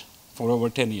lunch for over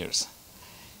 10 years.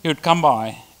 He would come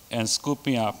by and scoop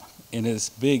me up in his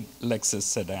big Lexus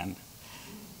sedan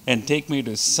and take me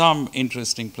to some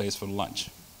interesting place for lunch,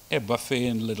 a buffet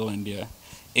in Little India,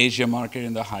 Asia Market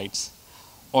in the Heights,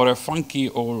 or a funky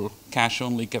old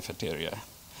cash-only cafeteria.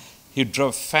 He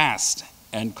drove fast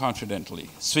and confidently,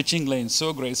 switching lanes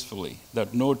so gracefully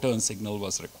that no turn signal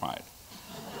was required.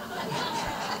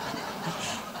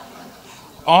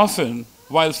 Often,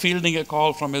 while fielding a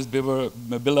call from his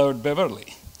beloved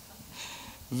Beverly,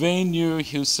 Wayne knew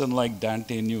Houston like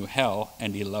Dante knew hell,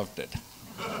 and he loved it.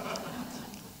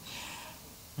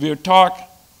 We would talk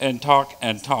and talk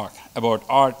and talk about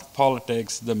art,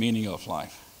 politics, the meaning of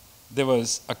life. There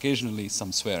was occasionally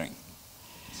some swearing.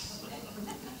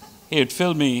 He would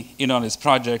fill me in on his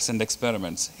projects and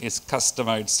experiments, his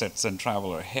customized sets and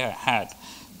traveler hat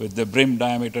with the brim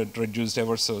diameter reduced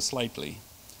ever so slightly,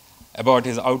 about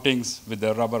his outings with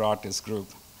the rubber artist group,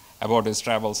 about his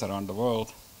travels around the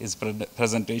world, his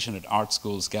presentation at art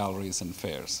schools, galleries, and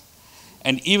fairs,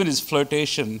 and even his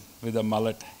flirtation with a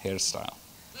mullet hairstyle.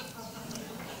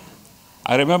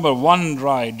 I remember one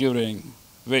ride during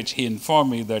which he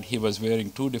informed me that he was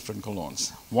wearing 2 different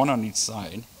colognes, one on each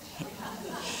side,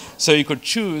 so he could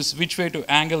choose which way to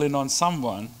angle in on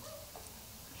someone.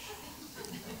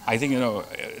 I think,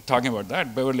 talking about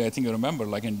that, Beverly, I think you remember,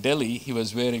 like in Delhi, he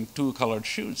was wearing 2 colored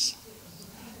shoes,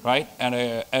 right? And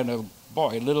a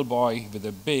little boy with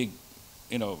a big,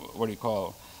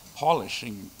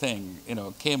 polishing thing,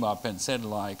 came up and said,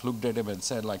 looked at him and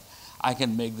said, I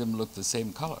can make them look the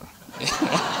same color.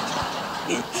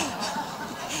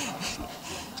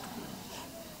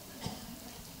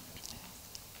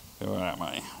 Where am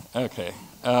I? Okay.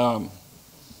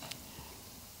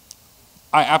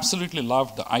 I absolutely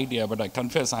loved the idea, but I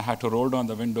confess I had to roll down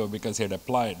the window because he had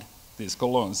applied these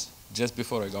colognes just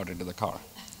before I got into the car.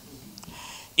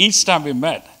 Each time we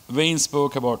met, Wayne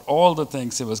spoke about all the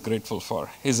things he was grateful for: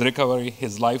 his recovery,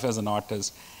 his life as an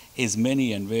artist, his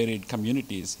many and varied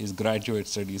communities, his graduate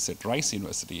studies at Rice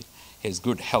University, his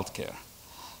good health care.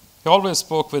 He always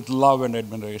spoke with love and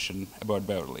admiration about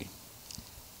Beverly,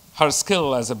 her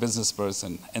skill as a business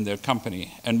person and their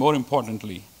company, and more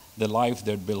importantly, the life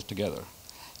they'd built together.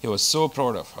 He was so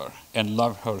proud of her and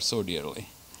loved her so dearly.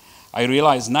 I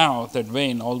realize now that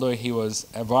Wayne, although he was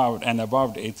an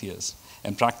avowed atheist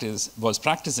and was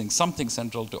practicing something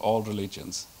central to all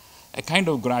religions, a kind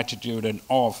of gratitude and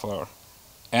awe for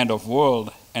and of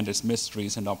world and its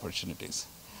mysteries and opportunities.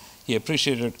 He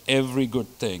appreciated every good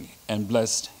thing and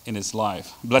blessing in his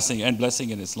life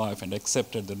and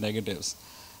accepted the negatives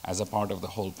as a part of the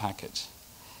whole package.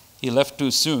 He left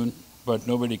too soon, but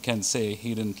nobody can say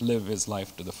he didn't live his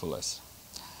life to the fullest.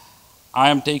 I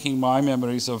am taking my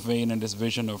memories of Wayne and his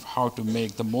vision of how to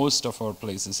make the most of our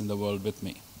places in the world with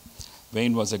me.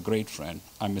 Wayne was a great friend.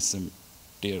 I miss him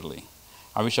dearly.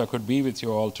 I wish I could be with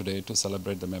you all today to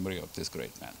celebrate the memory of this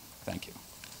great man. Thank you.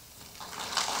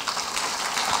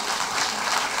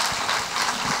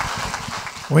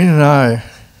 Wayne and I,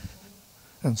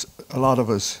 and a lot of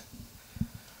us,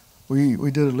 we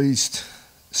did at least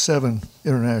 7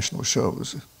 international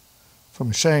shows,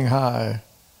 from Shanghai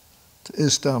to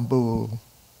Istanbul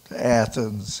to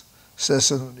Athens,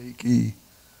 Thessaloniki,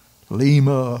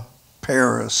 Lima,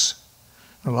 Paris.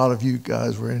 A lot of you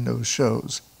guys were in those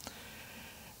shows.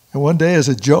 And one day, as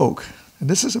a joke, and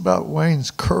this is about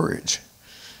Wayne's courage,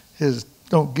 his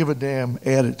don't give a damn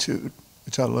attitude,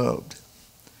 which I loved.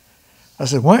 I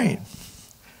said, Wayne,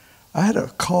 I had a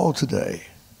call today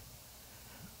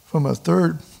from a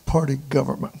third-party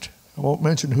government. I won't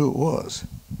mention who it was.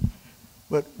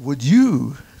 But would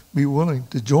you be willing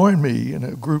to join me and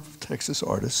a group of Texas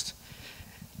artists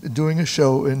doing a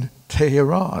show in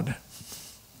Tehran?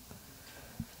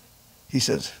 He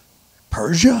says,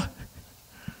 Persia?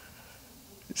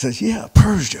 He says, yeah,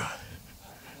 Persia.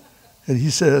 And he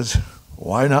says,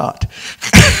 why not?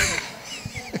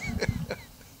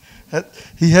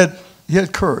 He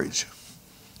had courage.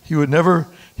 He would never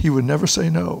say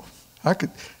no. I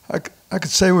could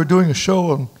say we're doing a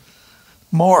show on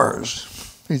Mars.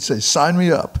 He'd say, sign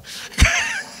me up.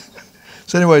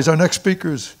 So anyways, our next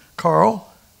speaker is Carl.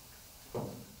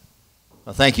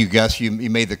 Well, thank you, Gus. You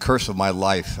made the curse of my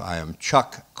life. I am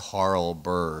Chuck Carl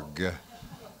Berg.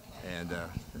 And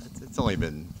it's only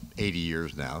been 80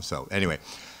 years now. So anyway,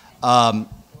 so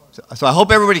I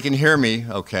hope everybody can hear me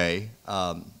okay.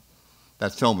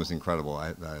 That film was incredible.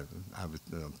 I was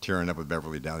tearing up with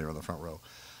Beverly down there on the front row.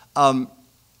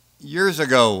 Years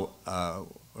ago,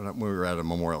 when we were at a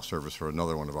memorial service for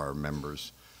another one of our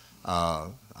members,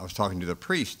 I was talking to the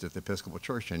priest at the Episcopal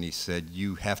Church, and he said,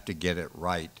 you have to get it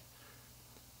right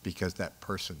because that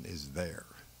person is there.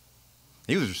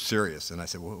 He was serious, and I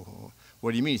said, well,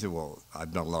 what do you mean? He said, well,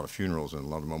 I've done a lot of funerals and a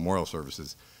lot of memorial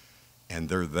services, and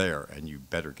they're there, and you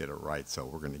better get it right, so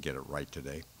we're going to get it right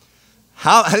today.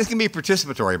 This can be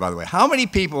participatory, by the way. How many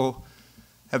people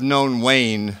have known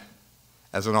Wayne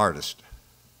as an artist?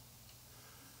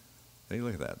 Hey,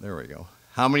 look at that. There we go.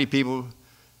 How many people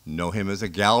know him as a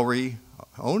gallery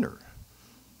owner?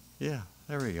 Yeah,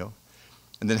 there we go.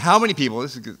 And then how many people,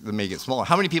 this is to make it smaller,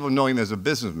 how many people know him as a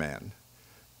businessman?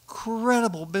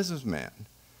 Incredible businessman.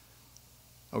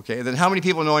 Okay, and then how many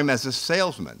people know him as a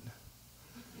salesman?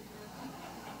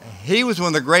 He was one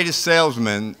of the greatest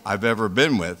salesmen I've ever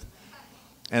been with.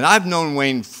 And I've known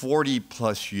Wayne 40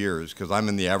 plus years because I'm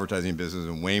in the advertising business,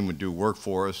 and Wayne would do work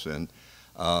for us. And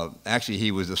actually,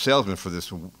 he was a salesman for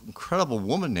this incredible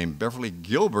woman named Beverly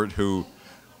Gilbert, who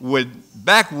would,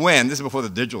 back when, this is before the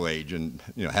digital age, and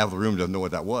half the room doesn't know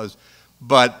what that was,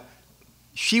 but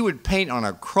she would paint on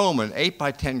a chrome, an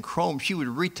 8x10 chrome. She would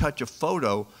retouch a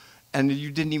photo, and you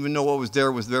didn't even know what was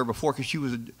there before because she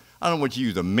was, I don't know what you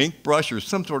use, a mink brush or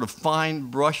some sort of fine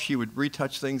brush. She would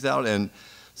retouch things out. And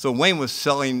so Wayne was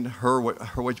selling her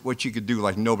what she could do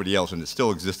like nobody else, and it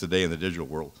still exists today in the digital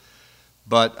world.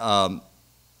 But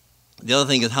the other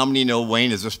thing is, how many know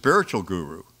Wayne is a spiritual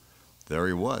guru? There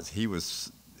he was. He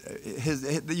was,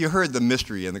 you heard the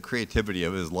mystery and the creativity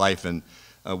of his life and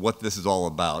what this is all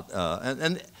about.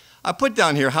 And I put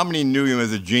down here how many knew him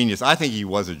as a genius. I think he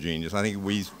was a genius. I think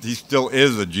he still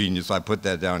is a genius. I put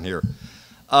that down here.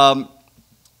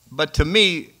 But to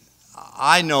me,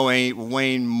 I know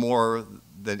Wayne more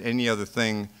than any other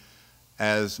thing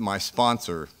as my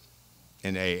sponsor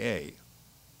in AA.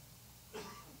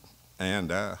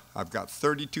 And I've got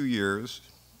 32 years,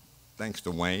 thanks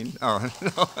to Wayne. Oh,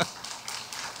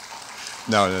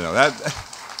 no.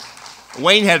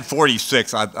 Wayne had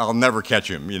 46. I'll never catch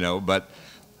him, But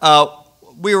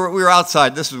we were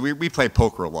outside. We play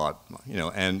poker a lot,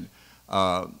 And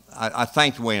I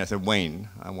thanked Wayne. I said, Wayne,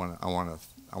 I want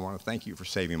to thank you for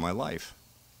saving my life.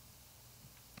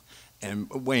 And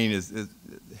Wayne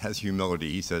has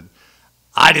humility. He said,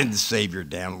 I didn't save your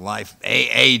damn life.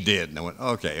 AA did. And I went,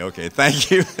 okay, thank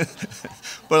you.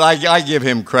 But I give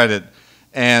him credit,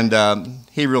 and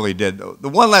he really did. The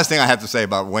one last thing I have to say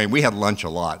about Wayne, we had lunch a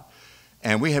lot,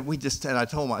 and I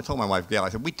told my wife Gail, I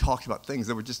said, we talked about things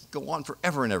that would just go on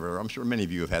forever and ever. I'm sure many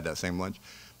of you have had that same lunch.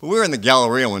 But we were in the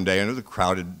Galleria one day, and it was a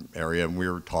crowded area, and we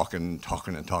were talking.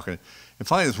 And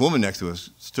finally, this woman next to us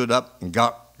stood up and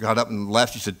got up and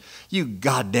left. She said, you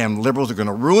goddamn liberals are going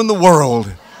to ruin the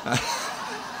world.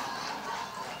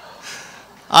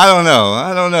 I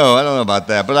don't know about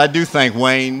that, but I do thank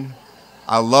Wayne.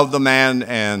 I love the man,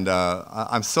 and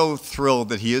I'm so thrilled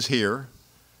that he is here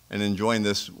and enjoying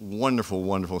this wonderful,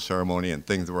 wonderful ceremony and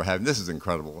things that we're having. This is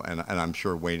incredible, and I'm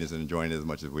sure Wayne is enjoying it as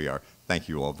much as we are. Thank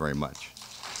you all very much.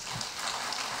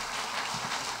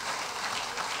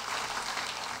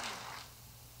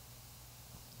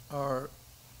 Our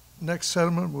next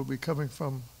sentiment will be coming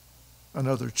from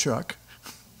another Chuck,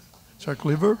 Chuck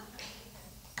Lever.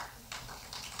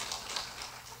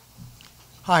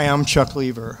 Hi, I'm Chuck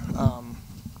Lever.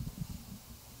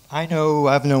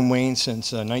 I've known Wayne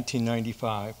since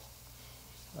 1995.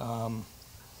 I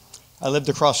lived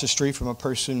across the street from a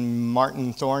person,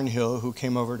 Martin Thornhill, who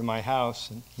came over to my house,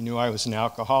 and he knew I was an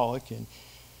alcoholic, and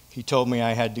he told me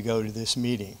I had to go to this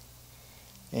meeting.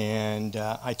 And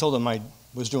I told him I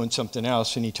was doing something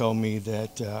else, and he told me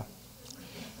that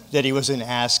he wasn't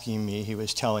asking me, he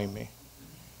was telling me.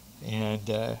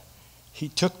 And he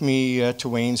took me to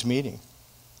Wayne's meeting,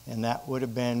 and that would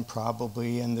have been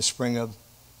probably in the spring of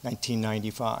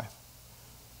 1995.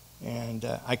 And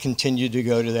I continued to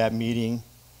go to that meeting,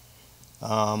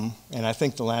 and I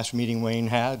think the last meeting Wayne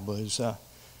had was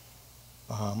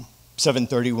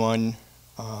 7/31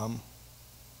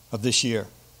 of this year.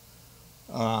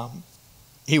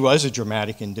 He was a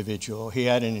dramatic individual. He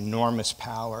had an enormous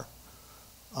power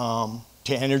to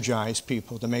energize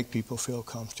people, to make people feel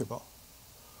comfortable.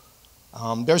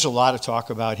 There's a lot of talk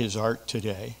about his art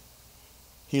today.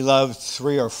 He loved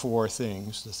 3 or 4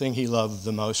 things. The thing he loved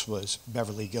the most was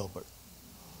Beverly Gilbert,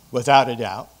 without a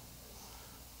doubt.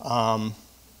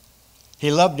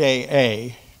 He loved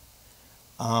AA.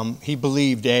 He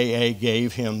believed AA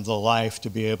gave him the life to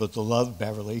be able to love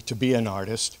Beverly, to be an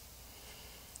artist.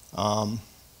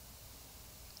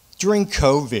 During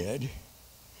COVID,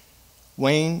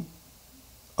 Wayne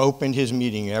opened his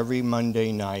meeting every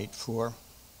Monday night for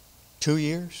 2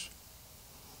 years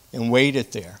and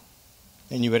waited there.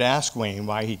 And you would ask Wayne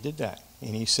why he did that.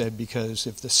 And he said, because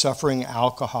if the suffering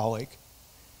alcoholic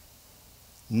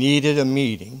needed a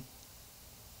meeting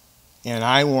and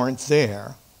I weren't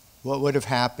there, what would have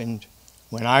happened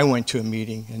when I went to a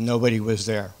meeting and nobody was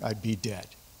there? I'd be dead.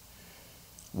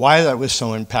 Why that was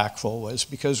so impactful was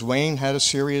because Wayne had a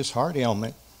serious heart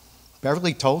ailment.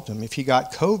 Beverly told him if he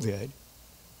got COVID,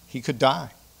 he could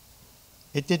die.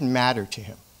 It didn't matter to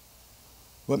him.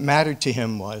 What mattered to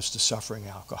him was the suffering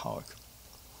alcoholic.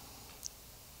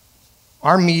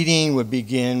 Our meeting would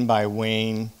begin by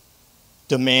Wayne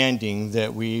demanding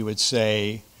that we would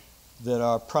say that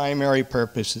our primary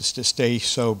purpose is to stay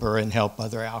sober and help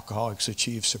other alcoholics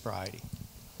achieve sobriety.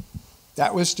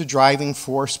 That was the driving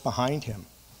force behind him.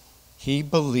 He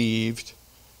believed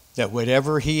that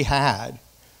whatever he had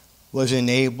was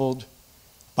enabled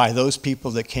by those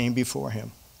people that came before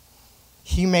him.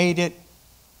 He made it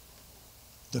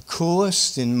the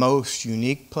coolest and most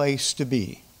unique place to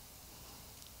be.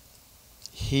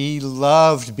 He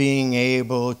loved being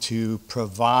able to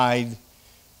provide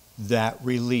that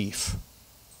relief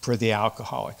for the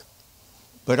alcoholic.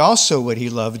 But also what he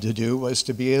loved to do was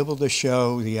to be able to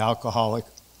show the alcoholic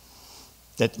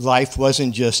that life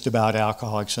wasn't just about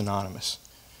Alcoholics Anonymous,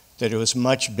 that it was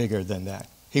much bigger than that.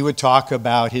 He would talk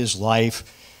about his life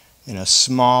in a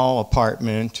small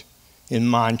apartment in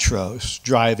Montrose,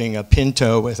 driving a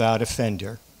Pinto without a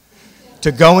fender,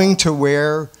 to going to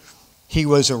where he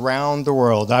was around the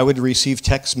world. I would receive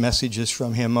text messages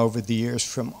from him over the years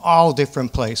from all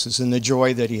different places and the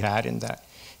joy that he had in that.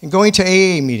 And going to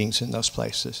AA meetings in those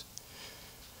places.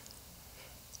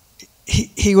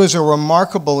 He was a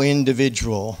remarkable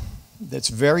individual that's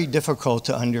very difficult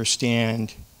to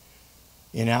understand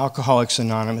in Alcoholics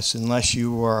Anonymous unless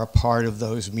you were a part of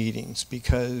those meetings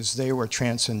because they were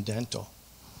transcendental.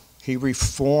 He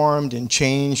reformed and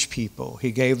changed people.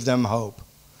 He gave them hope.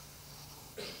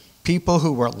 People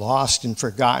who were lost and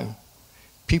forgotten,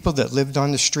 people that lived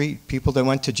on the street, people that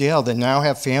went to jail that now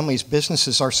have families,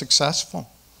 businesses, are successful.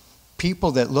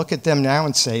 People that look at them now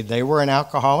and say they were an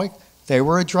alcoholic, they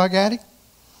were a drug addict.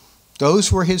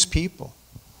 Those were his people.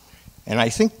 And I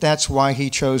think that's why he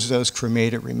chose those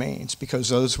cremated remains, because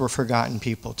those were forgotten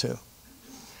people too.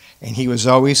 And he was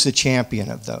always the champion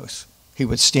of those. He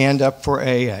would stand up for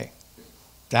AA.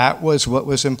 That was what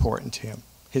was important to him.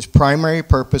 His primary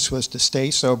purpose was to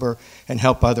stay sober and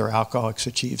help other alcoholics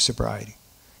achieve sobriety.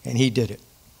 And he did it.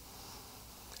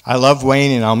 I love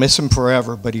Wayne and I'll miss him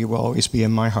forever, but he will always be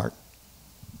in my heart.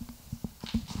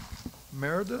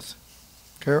 Meredith?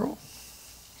 Carol?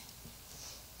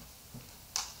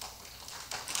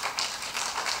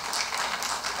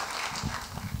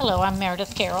 Hello, I'm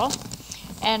Meredith Carroll,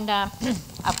 and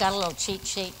I've got a little cheat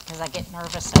sheet because I get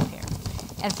nervous up here.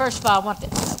 And first of all,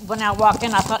 when I walked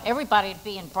in, I thought everybody would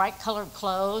be in bright colored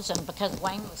clothes, and because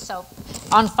Wayne was so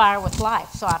on fire with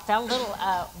life, so I felt a little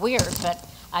weird, but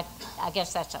I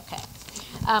guess that's okay.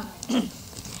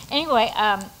 Anyway,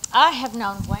 I have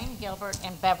known Wayne Gilbert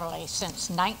and Beverly since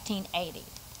 1980,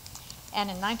 and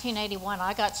in 1981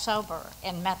 I got sober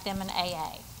and met them in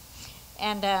AA,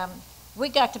 and we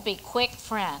got to be quick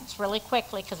friends really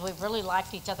quickly because we really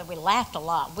liked each other. We laughed a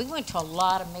lot. We went to a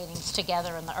lot of meetings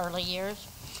together in the early years.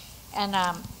 And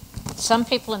some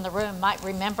people in the room might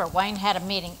remember Wayne had a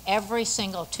meeting every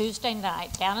single Tuesday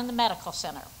night down in the medical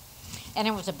center. And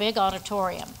it was a big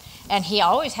auditorium. And he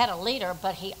always had a leader,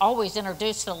 but he always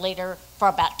introduced the leader for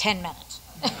about 10 minutes.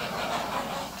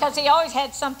 because he always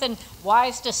had something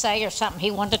wise to say or something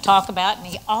he wanted to talk about, and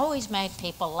he always made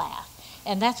people laugh.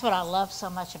 And that's what I love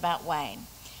so much about Wayne.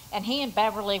 And he and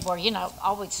Beverly were, you know,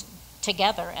 always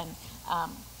together. And,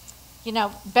 you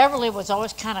know, Beverly was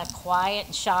always kind of quiet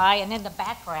and shy and in the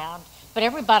background, but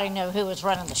everybody knew who was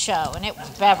running the show, and it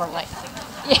was Beverly.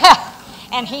 Yeah,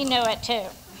 and he knew it too.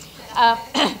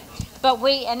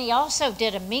 And he also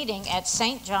did a meeting at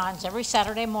St. John's every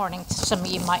Saturday morning, some of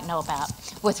you might know about,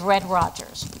 with Red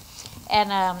Rogers.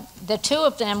 And the two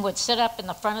of them would sit up in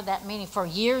the front of that meeting for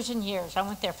years and years. I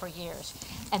went there for years.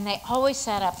 And they always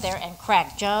sat up there and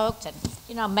cracked jokes and,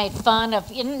 you know, made fun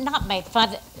of, not made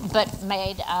fun, but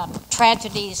made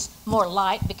tragedies more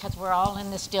light, because we're all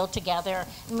in this deal together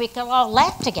and we could all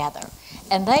laugh together.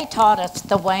 And they taught us,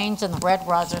 the Waynes and the Red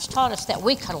Rogers taught us that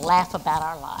we could laugh about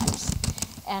our lives.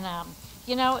 And,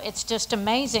 you know, it's just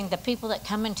amazing, the people that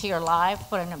come into your life,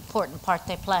 what an important part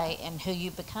they play in who you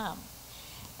become.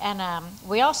 And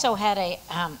we also had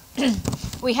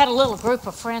we had a little group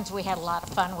of friends we had a lot of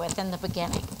fun with in the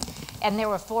beginning. And there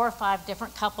were 4 or 5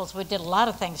 different couples. We did a lot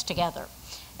of things together.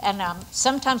 And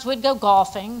sometimes we'd go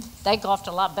golfing. They golfed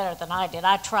a lot better than I did.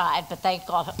 I tried, but they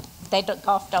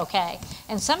golfed okay.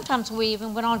 And sometimes we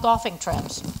even went on golfing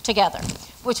trips together,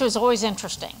 which was always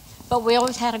interesting. But we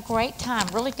always had a great time,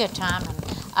 really good time. And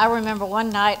I remember one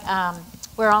night,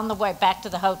 we were on the way back to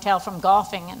the hotel from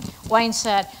golfing, and Wayne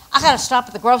said, I got to stop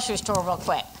at the grocery store real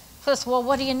quick. I said, well,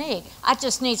 what do you need? I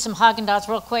just need some Haagen-Dazs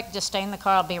real quick. Just stay in the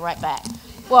car. I'll be right back.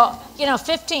 Well, you know,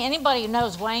 anybody who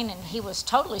knows Wayne, and he was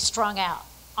totally strung out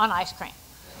on ice cream.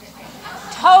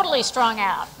 Totally strung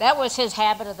out. That was his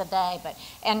habit of the day.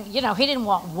 And, you know, he didn't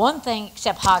want one thing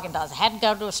except Haagen-Dazs. I had to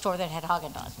go to a store that had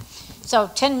Haagen-Dazs. So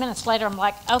 10 minutes later, I'm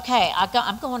like, okay,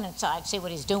 I'm going inside, see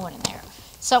what he's doing in there.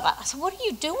 So I said, what are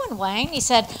you doing, Wayne? He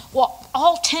said, well,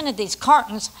 all 10 of these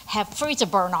cartons have freezer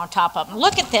burn on top of them.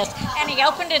 Look at this. And he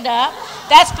opened it up.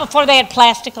 That's before they had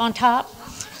plastic on top.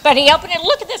 But he opened it,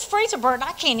 look at this freezer burn.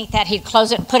 I can't eat that. He'd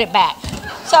close it and put it back.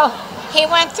 So he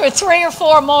went through 3 or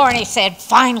 4 more, and he said,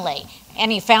 finally.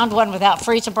 And he found one without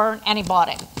freezer burn, and he bought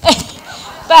it.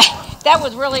 But that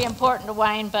was really important to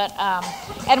Wayne. But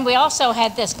and we also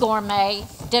had this gourmet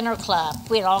dinner club.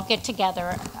 We'd all get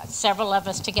together, several of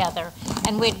us together,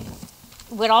 and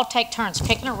we'd all take turns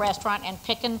picking a restaurant and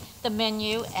picking the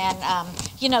menu. And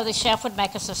you know, the chef would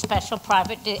make us a special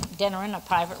private dinner in a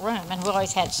private room, and we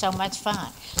always had so much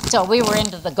fun. So we were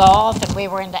into the golf, and we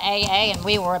were into AA, and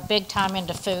we were a big time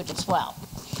into food as well.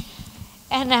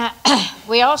 And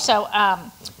we also,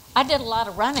 I did a lot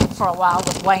of running for a while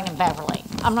with Wayne and Beverly.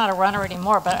 I'm not a runner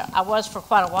anymore, but I was for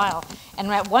quite a while. And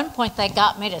at one point, they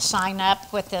got me to sign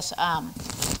up with this,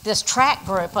 this track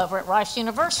group over at Rice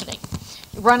University,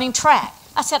 running track.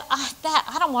 I said,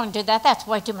 I don't want to do that. That's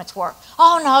way too much work.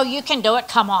 Oh, no, you can do it.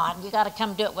 Come on. You got to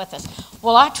come do it with us.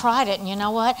 Well, I tried it, and you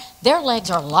know what? Their legs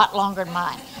are a lot longer than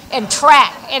mine. And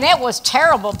track, and it was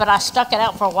terrible, but I stuck it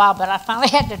out for a while, but I finally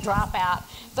had to drop out.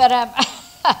 But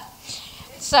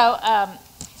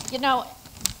you know,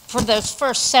 for those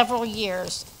first several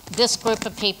years, this group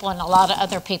of people and a lot of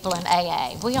other people in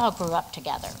AA, we all grew up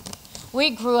together. We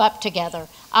grew up together.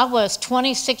 I was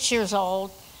 26 years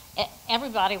old.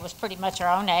 Everybody was pretty much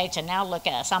our own age, and now look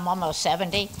at us. I'm almost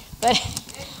 70. But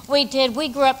we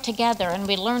grew up together, and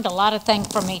we learned a lot of things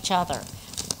from each other.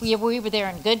 We were there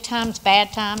in good times,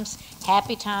 bad times,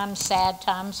 happy times, sad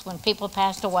times, when people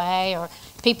passed away or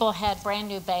people had brand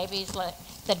new babies. Like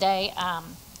the day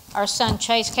our son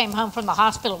Chase came home from the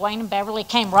hospital, Wayne and Beverly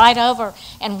came right over,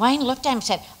 and Wayne looked at him and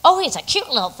said, oh, he's a cute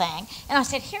little thing. And I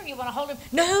said, here, you want to hold him?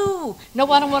 No, I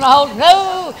don't want to hold him.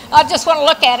 No, I just want to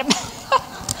look at him.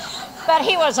 But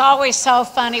he was always so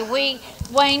funny.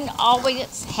 Wayne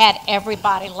always had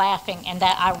everybody laughing, and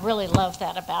that I really loved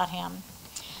that about him.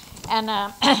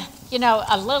 And, you know,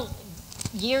 a little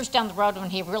years down the road when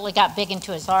he really got big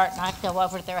into his art, and I'd go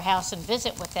over to their house and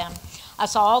visit with them, I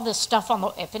saw all this stuff on the,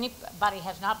 if anybody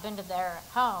has not been to their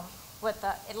home,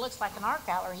 it looks like an art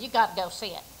gallery, you got to go see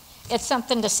it. It's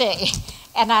something to see.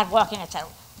 And I'd walk in and say,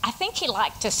 I think he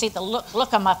liked to see the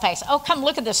look on my face. Oh, come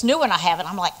look at this new one I have. And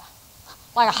I'm like,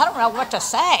 I don't know what to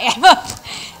say.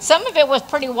 Some of it was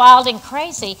pretty wild and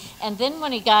crazy. And then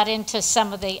when he got into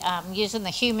some of the using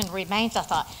the human remains, I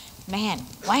thought, man,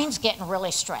 Wayne's getting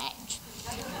really strange.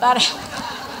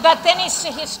 But then he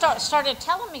started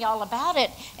telling me all about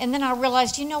it, and then I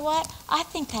realized, you know what? I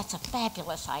think that's a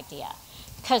fabulous idea,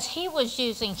 because he was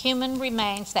using human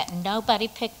remains that nobody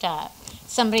picked up,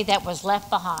 somebody that was left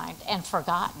behind and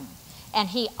forgotten, and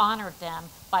he honored them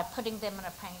by putting them in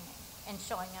a painting and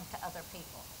showing them to other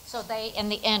people. So they, in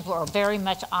the end, were very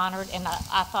much honored, and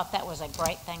I thought that was a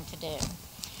great thing to do.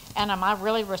 And I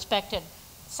really respected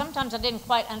sometimes I didn't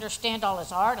quite understand all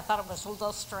his art. I thought it was a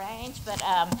little strange, but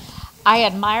I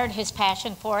admired his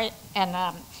passion for it,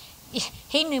 and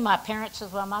he knew my parents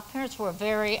as well. My parents were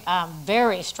very,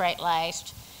 very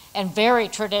straight-laced and very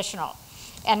traditional.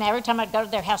 And every time I'd go to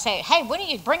their house, say, "Hey, when are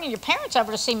you bringing your parents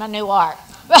over to see my new art?"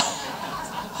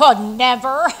 Well,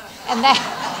 never. And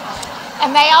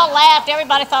they all laughed.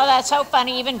 Everybody thought that's so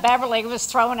funny. Even Beverly was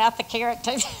throwing out the carrot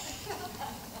too.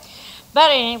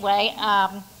 But anyway,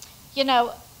 you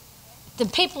know, the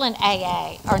people in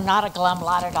AA are not a glum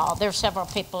lot at all. There's several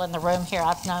people in the room here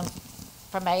I've known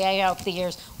from AA over the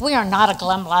years. We are not a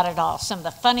glum lot at all. Some of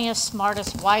the funniest,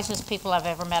 smartest, wisest people I've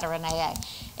ever met are in AA,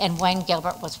 and Wayne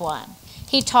Gilbert was one.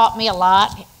 He taught me a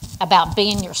lot about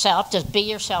being yourself. Just be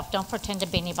yourself. Don't pretend to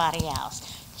be anybody else.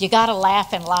 You got to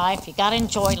laugh in life. You got to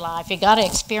enjoy life. You got to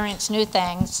experience new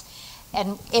things.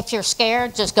 And if you're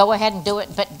scared, just go ahead and do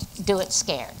it, but do it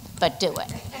scared, but do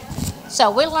it. So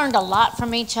we learned a lot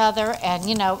from each other, and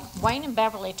you know, Wayne and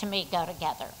Beverly to me go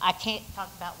together. I can't talk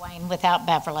about Wayne without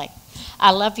Beverly.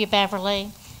 I love you,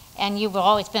 Beverly, and you've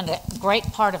always been a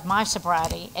great part of my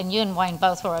sobriety, and you and Wayne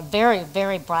both were a very,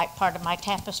 very bright part of my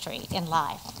tapestry in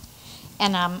life.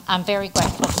 And I'm very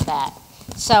grateful for that.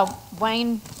 So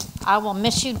Wayne, I will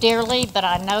miss you dearly, but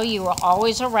I know you are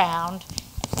always around,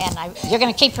 and you're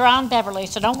going to keep your eye on Beverly,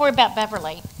 so don't worry about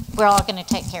Beverly. We're all going to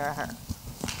take care of her.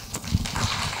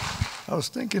 I was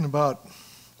thinking about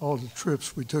all the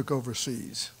trips we took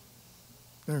overseas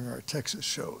during our Texas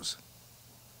shows.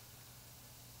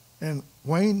 And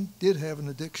Wayne did have an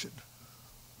addiction.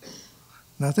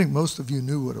 And I think most of you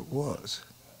knew what it was.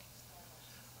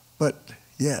 But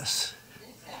yes,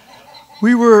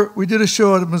 we did a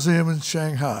show at a museum in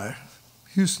Shanghai,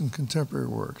 Houston Contemporary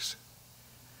Works.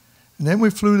 And then we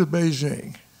flew to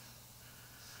Beijing.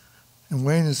 And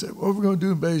Wayne said, "What are we going to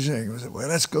do in Beijing?" We said, "Well,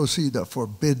 let's go see the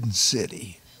Forbidden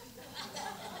City."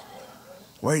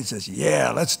 Wayne says,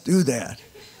 "Yeah, let's do that."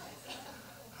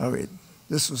 I mean,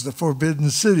 this was the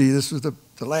Forbidden City. This was the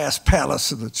last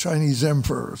palace of the Chinese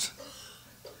emperors.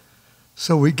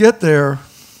 So we get there.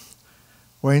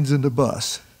 Wayne's in the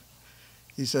bus.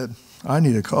 He said, "I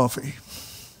need a coffee."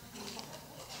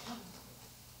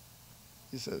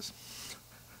 He says,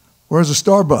 "Where's the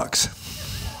Starbucks?"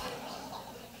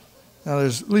 Now,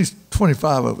 there's at least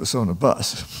 25 of us on the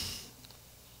bus.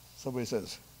 Somebody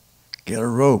says, "Get a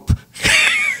rope."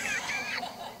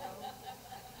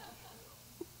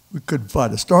 We couldn't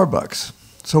find a Starbucks.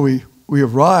 So we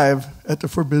arrive at the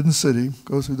Forbidden City,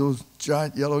 go through those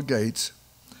giant yellow gates,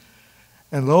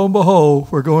 and lo and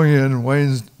behold, we're going in, and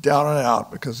Wayne's down and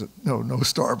out because no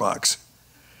Starbucks.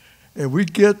 And we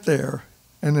get there,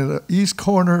 and in the east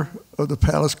corner of the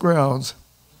palace grounds,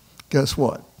 guess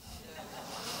what?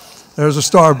 There's a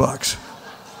Starbucks.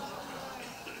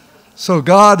 So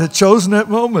God had chosen that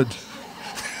moment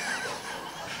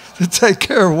to take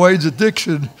care of Wayne's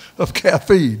addiction of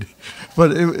caffeine.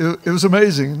 But it was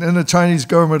amazing. And the Chinese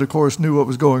government, of course, knew what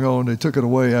was going on. They took it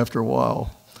away after a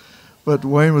while. But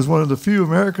Wayne was one of the few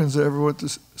Americans that ever went to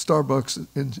Starbucks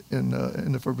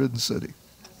in the Forbidden City.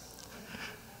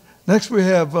 Next we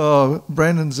have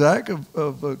Brandon Zach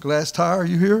of Glass Tire. Are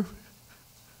you here?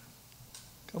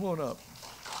 Come on up.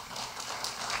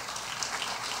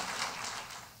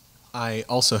 I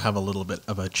also have a little bit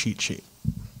of a cheat sheet.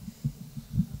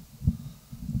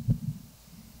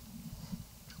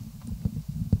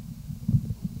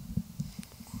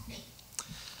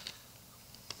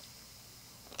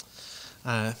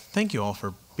 Thank you all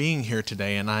for being here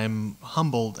today, and I'm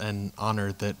humbled and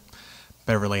honored that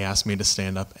Beverly asked me to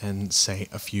stand up and say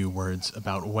a few words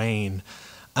about Wayne.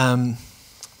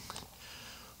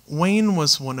 Wayne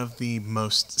was one of the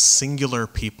most singular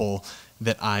people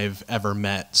that I've ever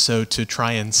met, so to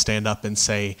try and stand up and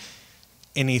say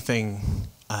anything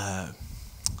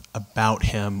about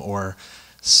him or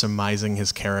surmising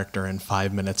his character in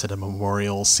 5 minutes at a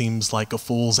memorial seems like a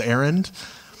fool's errand.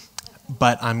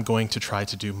 But I'm going to try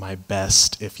to do my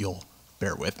best if you'll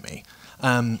bear with me.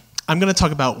 I'm going to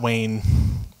talk about Wayne,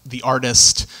 the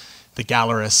artist, the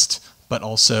gallerist, but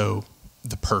also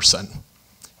the person.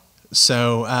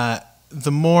 So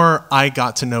the more I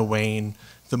got to know Wayne,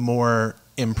 the more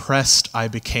impressed I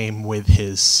became with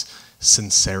his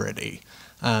sincerity.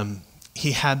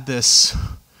 He had this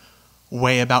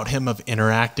way about him of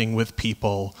interacting with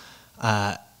people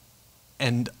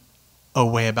and a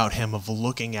way about him of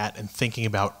looking at and thinking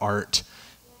about art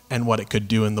and what it could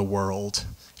do in the world.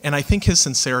 And I think his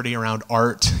sincerity around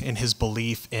art and his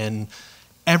belief in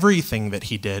everything that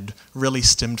he did really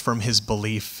stemmed from his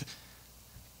belief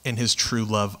in his true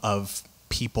love of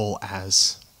people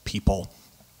as people.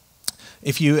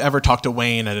 If you ever talk to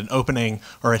Wayne at an opening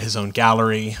or at his own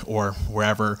gallery or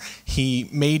wherever, he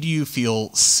made you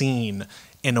feel seen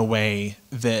in a way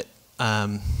that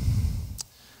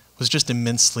was just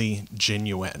immensely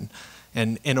genuine.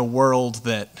 And in a world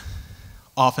that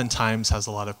oftentimes has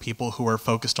a lot of people who are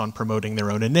focused on promoting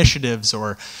their own initiatives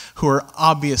or who are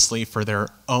obviously for their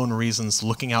own reasons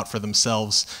looking out for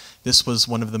themselves, this was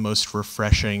one of the most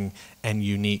refreshing and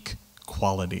unique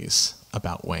qualities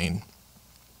about Wayne.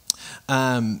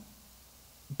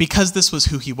 Because this was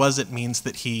who he was, it means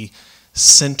that he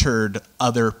centered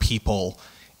other people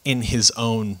in his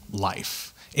own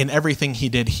life. In everything he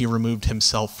did, he removed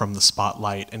himself from the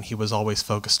spotlight, and he was always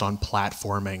focused on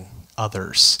platforming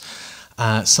others,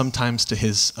 sometimes to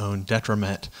his own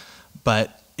detriment.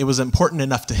 But it was important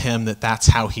enough to him that that's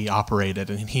how he operated,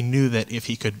 and he knew that if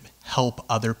he could help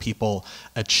other people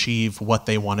achieve what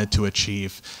they wanted to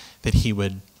achieve, that he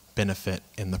would benefit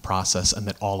in the process and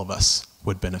that all of us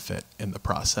would benefit in the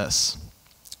process.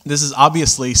 This is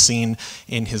obviously seen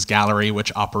in his gallery,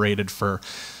 which operated for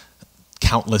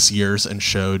countless years and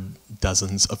showed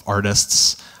dozens of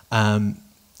artists.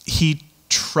 He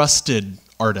trusted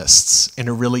artists in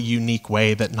a really unique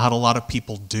way that not a lot of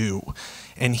people do.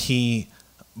 And he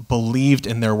believed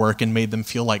in their work and made them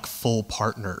feel like full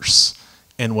partners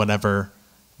in whatever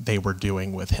they were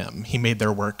doing with him. He made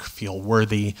their work feel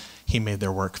worthy. He made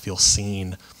their work feel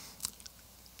seen.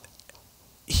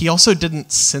 He also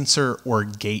didn't censor or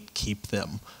gatekeep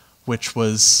them, which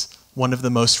was one of the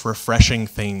most refreshing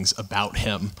things about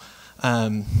him.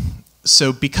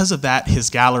 So because of that,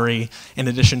 his gallery, in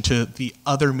addition to the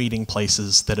other meeting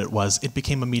places that it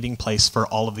became a meeting place for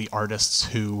all of the artists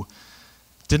who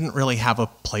didn't really have a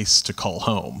place to call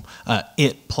home.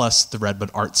 It plus the Redwood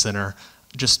Art Center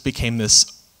just became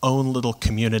this own little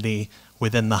community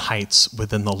within the Heights,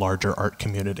 within the larger art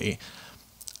community.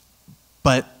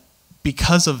 But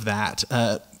because of that,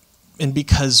 and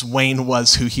because Wayne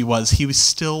was who he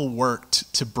still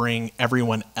worked to bring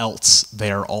everyone else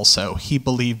there also. He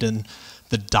believed in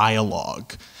the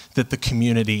dialogue that the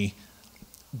community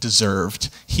deserved.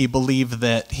 He believed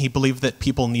that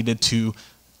people needed to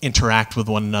interact with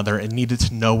one another and needed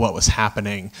to know what was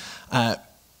happening.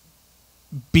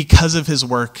 Because of his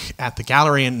work at the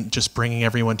gallery and just bringing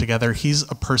everyone together, he's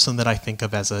a person that I think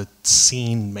of as a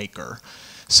scene maker.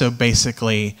 So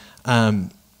basically,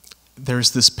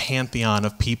 there's this pantheon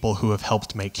of people who have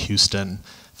helped make Houston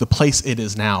the place it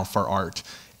is now for art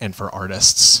and for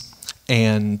artists.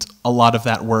 And a lot of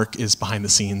that work is behind the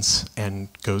scenes and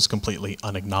goes completely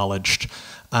unacknowledged.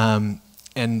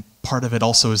 And part of it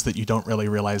also is that you don't really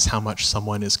realize how much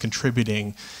someone is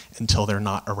contributing until they're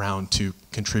not around to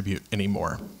contribute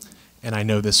anymore. And I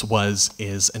know this was,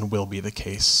 is, and will be the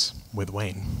case with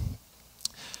Wayne.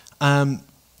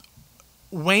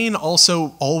 Wayne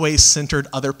also always centered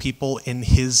other people in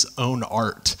his own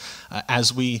art.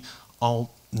 As we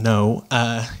all know,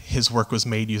 his work was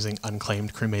made using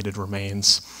unclaimed cremated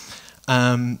remains.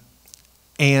 And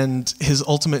his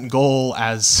ultimate goal,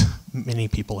 as many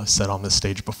people have said on this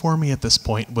stage before me at this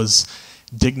point, was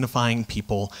dignifying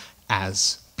people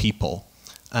as people.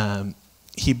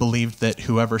 He believed that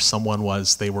whoever someone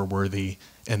was, they were worthy,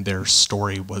 and their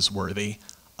story was worthy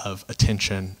of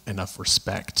attention and of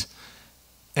respect.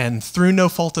 And through no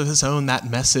fault of his own, that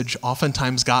message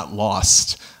oftentimes got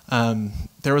lost.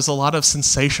 There was a lot of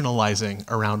sensationalizing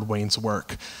around Wayne's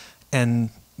work, and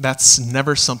that's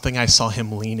never something I saw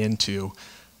him lean into.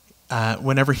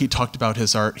 Whenever he talked about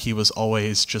his art, he was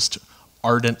always just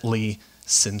ardently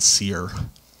sincere.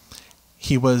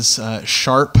 He was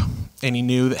sharp, and he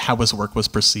knew how his work was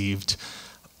perceived,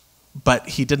 but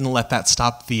he didn't let that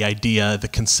stop the idea, the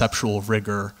conceptual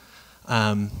rigor,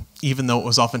 even though it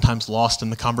was oftentimes lost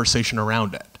in the conversation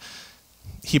around it.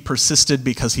 He persisted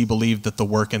because he believed that the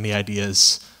work and the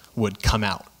ideas would come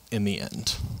out in the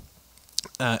end.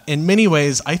 In many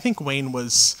ways, I think Wayne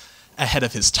was ahead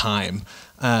of his time.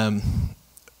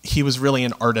 He was really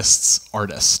an artist's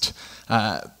artist.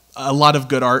 A lot of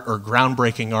good art or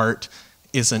groundbreaking art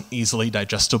isn't easily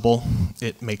digestible.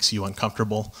 It makes you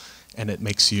uncomfortable, and it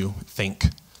makes you think.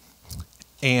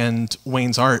 And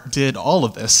Wayne's art did all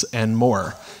of this and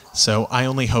more. So I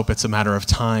only hope it's a matter of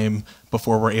time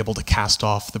before we're able to cast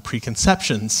off the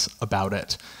preconceptions about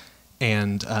it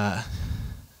and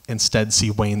instead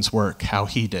see Wayne's work how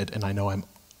he did. And I know I'm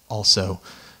also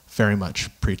very much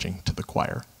preaching to the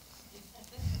choir.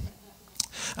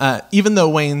 Even though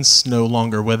Wayne's no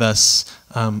longer with us,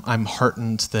 I'm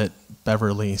heartened that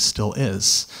Beverly still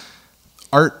is.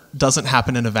 Art doesn't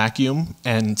happen in a vacuum,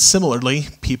 and similarly,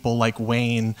 people like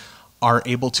Wayne are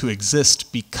able to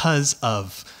exist because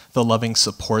of the loving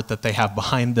support that they have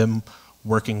behind them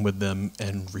working with them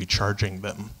and recharging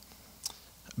them.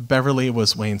 Beverly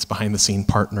was Wayne's behind-the-scene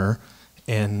partner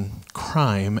in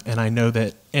crime, and I know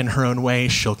that in her own way,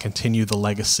 she'll continue the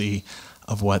legacy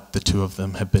of what the two of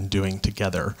them have been doing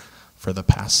together for the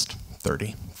past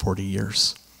 30, 40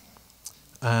 years.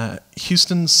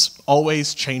 Houston's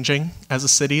always changing as a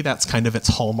city. That's kind of its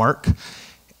hallmark.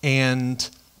 And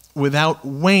without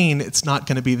Wayne, it's not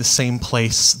going to be the same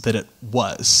place that it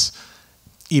was.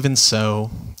 Even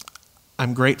so,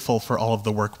 I'm grateful for all of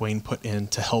the work Wayne put in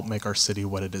to help make our city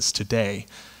what it is today.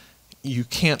 You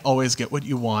can't always get what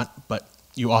you want, but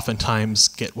you oftentimes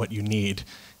get what you need.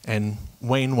 And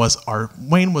Wayne was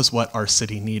what our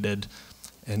city needed,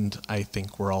 and I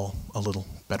think we're all a little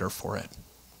better for it.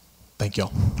 Thank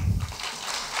y'all.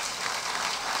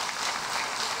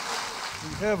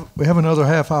 We have another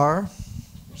half hour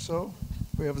or so.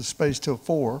 We have the space till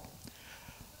 4.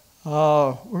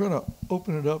 We're going to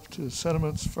open it up to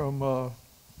sentiments from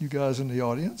you guys in the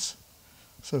audience.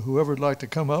 So whoever would like to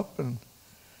come up and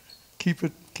keep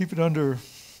it under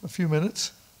a few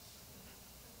minutes.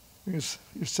 Here's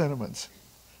your sentiments.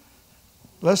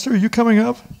 Lester, are you coming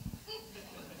up?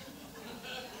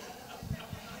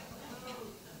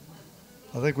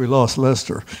 I think we lost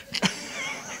Lester.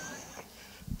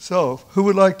 So, who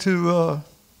would like to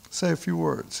say a few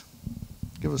words?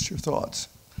 Give us your thoughts.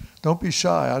 Don't be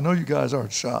shy. I know you guys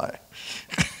aren't shy.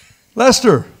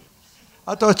 Lester,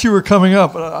 I thought you were coming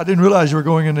up, but I didn't realize you were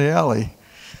going in the alley.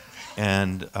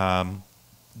 And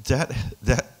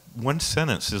that one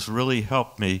sentence has really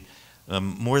helped me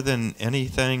more than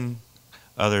anything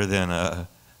other than a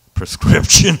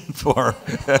prescription for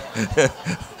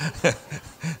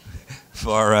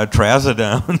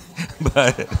trazodone.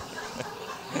 But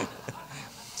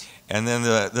and then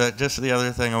just the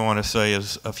other thing I want to say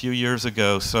is a few years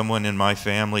ago, someone in my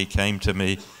family came to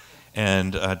me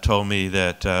and told me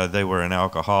that they were an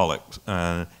alcoholic.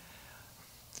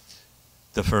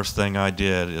 The first thing I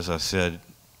did is I said,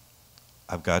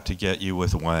 I've got to get you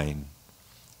with Wayne.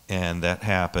 And that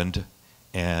happened.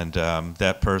 And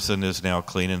that person is now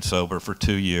clean and sober for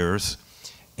 2 years.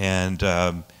 And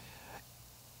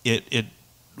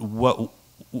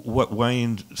what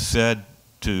Wayne said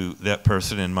to that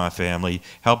person in my family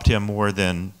helped him more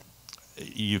than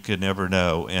you could never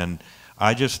know. And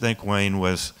I just think Wayne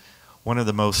was one of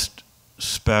the most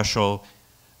special,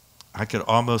 I could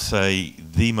almost say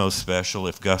the most special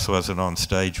if Gus wasn't on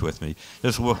stage with me.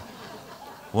 Just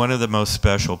one of the most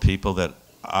special people that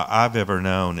I've ever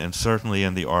known, and certainly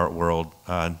in the art world,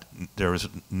 there has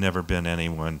never been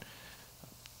anyone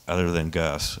other than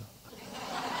Gus.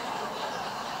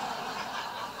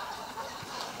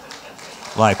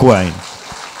 Like Wayne.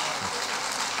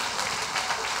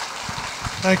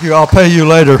 Thank you. I'll pay you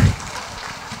later.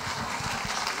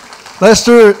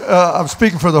 Lester, I'm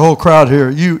speaking for the whole crowd here.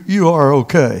 You are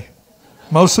okay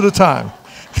most of the time.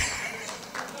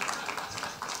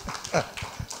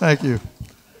 Thank you.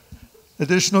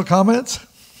 Additional comments?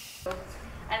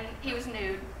 And he was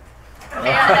nude. And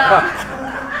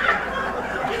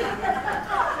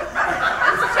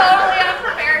totally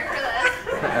unprepared for this.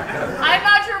 I'm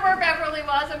not sure where Beverly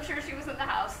was. I'm sure she was in the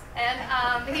house. And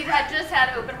he had just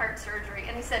had open heart surgery.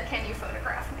 And he said, "Can you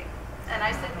photograph me?" And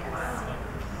I said, "Yes."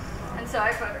 And so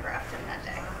I photographed him that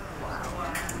day.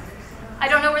 I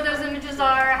don't know where those images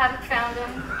are. I haven't found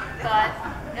them. But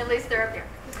at least they're up here.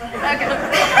 Okay.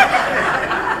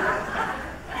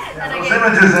 Those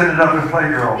images ended up in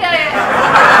Playgirl. Yeah.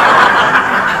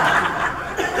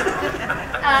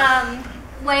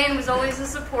 Wayne was always a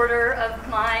supporter of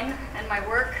mine and my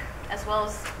work, as well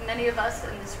as many of us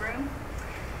in this room.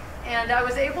 And I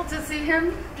was able to see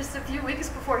him just a few weeks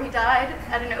before he died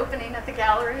at an opening at the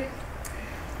gallery.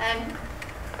 And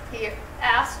he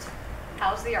asked,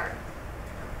 "How's the art?"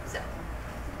 So.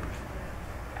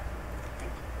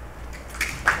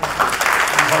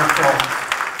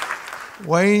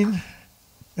 Wayne,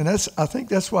 and I think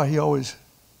that's why he always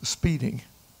was speeding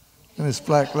in his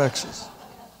black Lexus.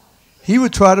 He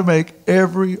would try to make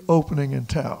every opening in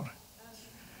town.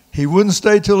 He wouldn't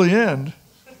stay till the end,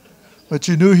 but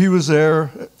you knew he was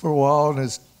there for a while in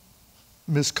his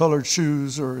miscolored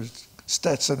shoes or his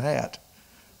Stetson hat.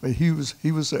 But he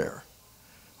was there.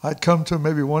 I'd come to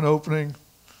maybe one opening,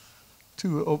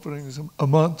 2 openings a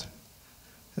month,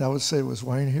 and I would say, "Was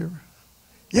Wayne here?"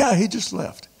 "Yeah, he just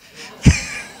left."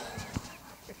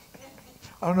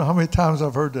 I don't know how many times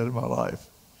I've heard that in my life.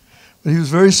 But he was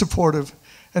very supportive,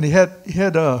 and he had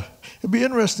it'd be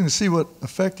interesting to see what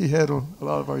effect he had on a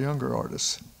lot of our younger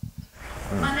artists.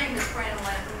 My name is Fran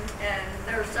Linton, and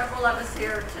there are several of us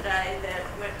here today that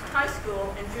went to high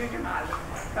school and junior high with him.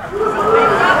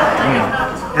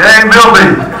 Yay, Milby!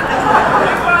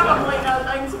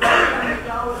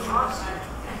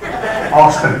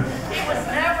 Austin. He was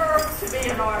never to be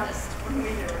an artist when we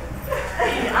knew him.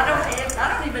 I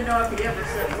don't even know if he ever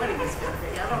said what he was going to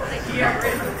be. I don't think he ever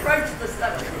even approached the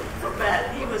subject.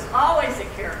 But he was always a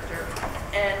character.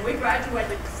 And we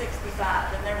graduated in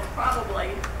 65, and there were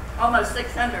probably almost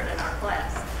 600 in our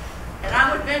class. And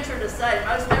I would venture to say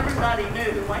most everybody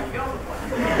knew who Wayne Gilbert was.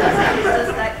 He was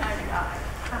just that kind of guy.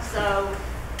 So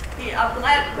I'm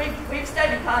glad we've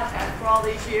stayed in contact for all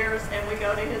these years, and we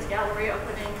go to his gallery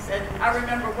openings. And I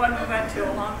remember one we went to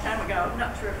a long time ago. I'm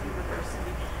not sure if you were there,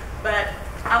 Cindy, but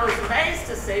I was amazed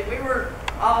to see. We were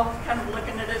all kind of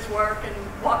looking at his work and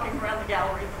walking around the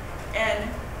gallery, and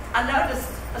I noticed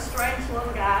a strange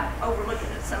little guy overlooking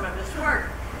at some of his work.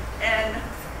 And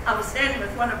I was standing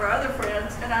with one of our other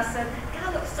friends, and I said,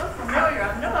 God, looks so familiar.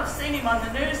 I know I've seen him on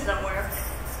the news somewhere.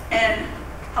 And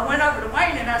I went over to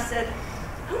Wayne and I said,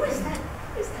 who is that?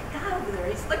 Who is that guy over there?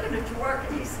 He's looking at your work.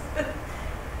 And he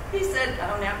said,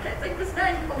 oh, now I can't think of his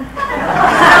name. He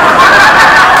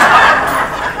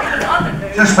was on the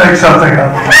news. Just make something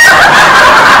up.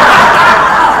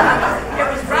 It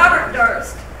was Robert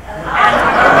Durst.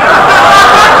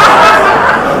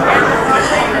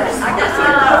 I guess he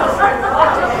was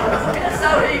watching. And so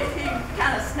he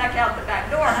kind of snuck out the back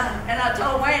door. And I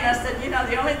told Wayne, I said, you know,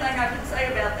 the only thing I can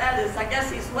say about that is I guess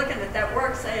he's looking at that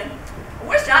work saying, I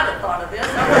wish I'd have thought of this.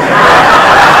 Wayne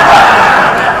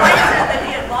said that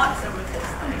he had bought some of his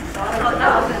things, so I thought that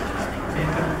was interesting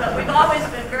too. But we've always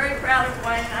been very proud of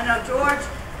Wayne. I know George,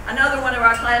 another one of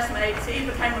our classmates, he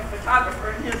became a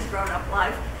photographer in his grown-up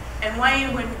life. And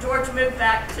Wayne, when George moved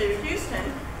back to Houston,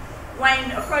 Wayne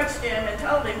approached him and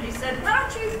told him, he said, why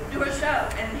don't you do a show?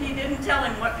 And he didn't tell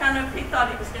him what kind of, he thought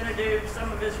he was going to do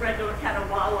some of his regular kind of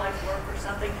wildlife work or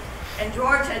something. And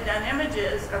George had done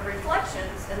images of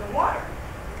reflections in the water.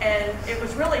 And it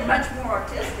was really much more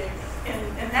artistic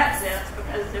in that sense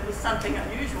because it was something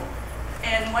unusual.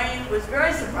 And Wayne was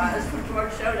very surprised when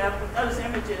George showed up with those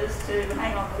images to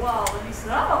hang on the wall. And he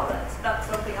said, oh, that's not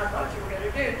something I thought you were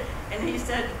going to do. And he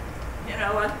said, you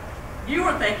know, you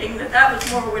were thinking that that was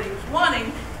more what he was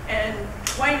wanting, and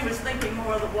Wayne was thinking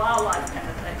more of the wildlife kind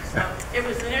of thing. So it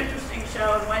was an interesting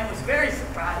show, and Wayne was very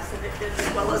surprised that it did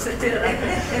as well as it did.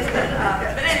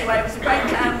 But anyway, it was a great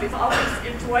time. We've always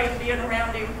enjoyed being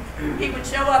around him. He would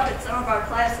show up at some of our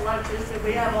class lunches that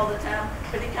we have all the time,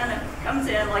 but he kind of comes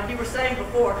in, like you were saying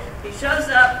before, he shows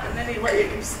up and then he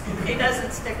leaves. He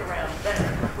doesn't stick around. But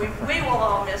we will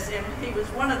all miss him. He was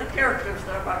one of the characters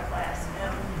of our class,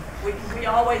 and we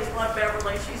always love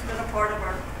Beverly. She's been a part of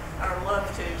our love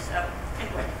too. So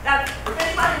anyway, if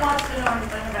anybody wants to know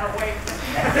anything about Wayne.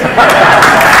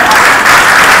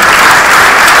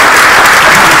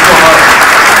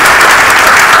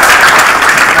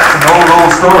 That's an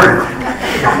old story.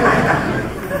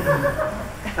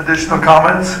 Additional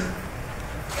comments?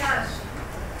 Yes.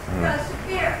 Yes,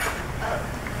 here.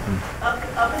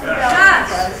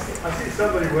 I see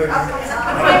somebody waving.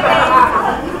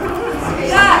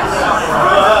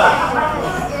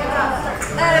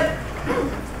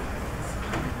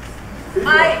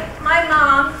 My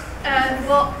mom,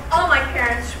 well, all my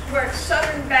parents were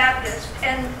Southern Baptist,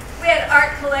 and we had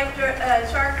art collectors.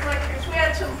 We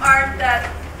had some art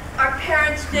that our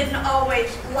parents didn't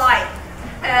always like.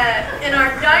 In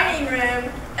our dining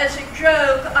room, as a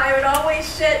joke, I would always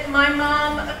sit my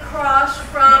mom across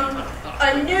from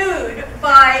a nude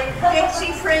by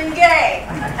Dixie Friend Gay.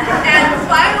 And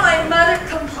finally, Mother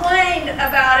complained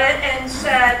about it and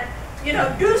said, you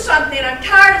know, do something. I'm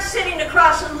tired of sitting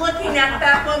across and looking at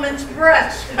that woman's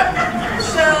breast.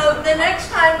 So the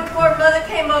next time before Mother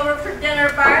came over for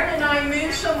dinner, Byron and I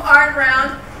moved some art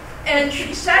around, and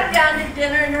she sat down to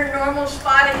dinner in her normal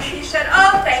spot, and she said,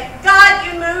 oh, thank God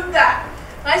you moved that.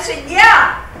 And I said,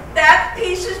 yeah, that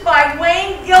piece is by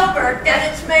Wayne Gilbert, and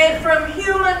it's made from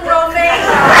human romaine.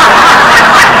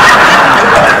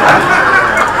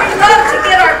 We love to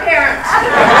get our parents.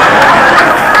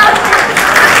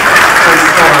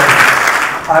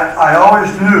 I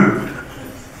always knew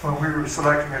when we were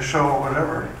selecting a show or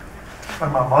whatever,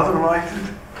 when my mother liked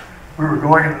it, we were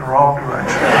going in the wrong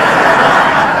direction.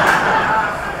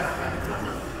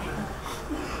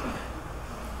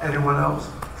 Anyone else?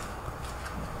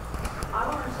 I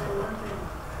want to say one thing.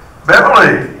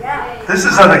 Beverly, Yeah. this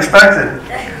is unexpected.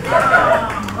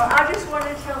 Well, I just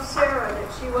wanted to tell Sarah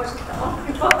that she wasn't the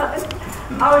only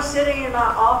one. I was sitting in my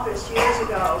office years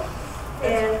ago,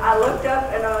 and I looked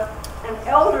up, and an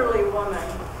elderly woman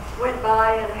went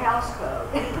by in a house coat.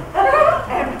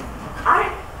 And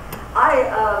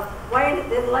Wayne,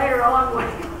 then later on,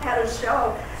 Wayne had a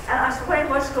show, and I said, Wayne,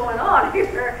 what's going on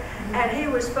here? And he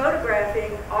was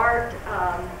photographing art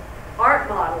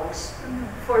models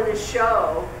for this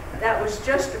show. that was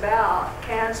just about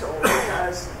canceled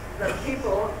because the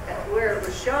people where it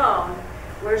was shown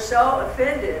were so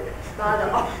offended by the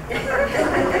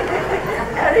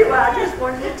Anyway, I just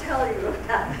wanted to tell you about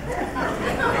that.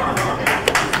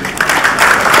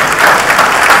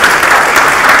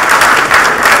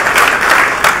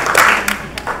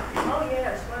 Oh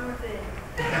yes, one more thing.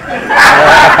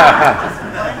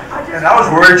 And I was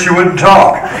worried she wouldn't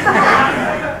talk.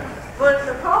 But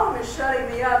the problem is shutting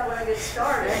me up when I get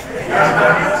started.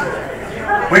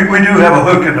 We do have a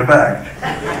hook in the back.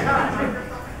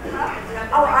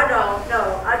 Oh, I don't.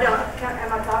 No, I don't.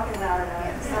 Am I talking loud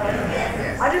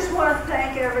enough? I just want to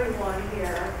thank everyone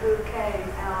here who came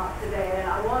out today, and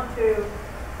I want to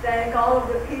thank all of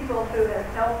the people who have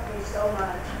helped me so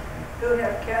much, who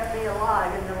have kept me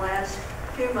alive in the last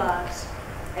few months,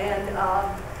 and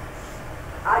I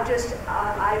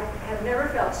have never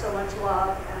felt so much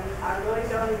love, and I really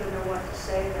don't even know what to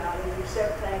say about it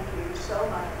except thank you so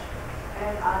much,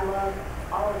 and I love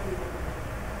all of you,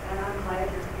 and I'm glad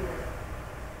you're here.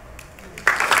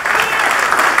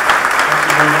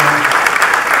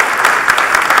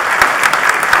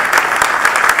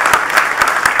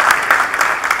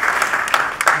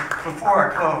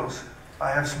 Before I close,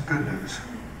 I have some good news.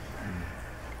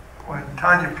 When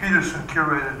Tanya Peterson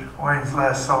curated Wayne's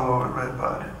last solo at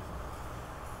Redbud,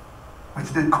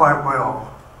 which did quite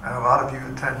well, and a lot of you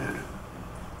attended,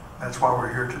 that's why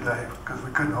we're here today, because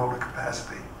we couldn't hold a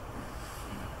capacity.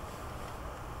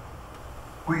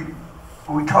 We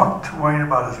talked to Wayne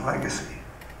about his legacy.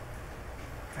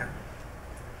 And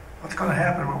what's going to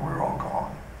happen when we're all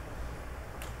gone?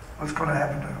 What's going to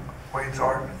happen to Wayne's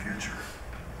art in the future?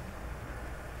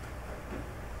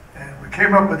 And we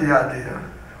came up with the idea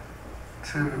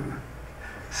to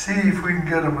see if we can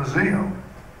get a museum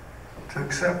to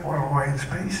accept one of Wayne's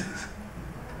pieces.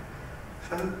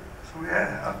 So we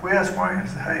asked Wayne, I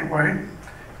said, hey Wayne,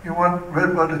 you want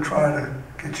Redbud to try to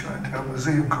get you into a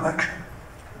museum collection?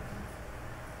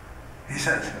 He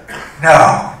says,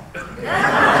 no.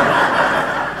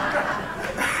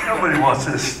 Nobody wants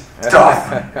this stuff.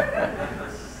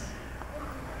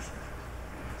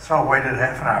 So I waited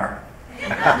half an hour.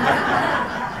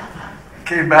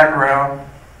 Came back around.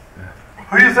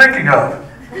 Who are you thinking of?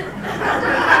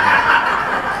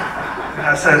 And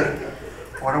I said,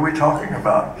 what are we talking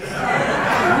about?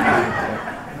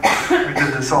 We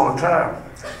did this all the time.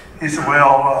 He said,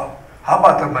 well, how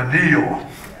about the Menil?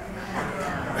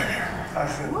 I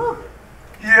said,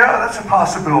 yeah, that's a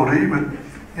possibility, but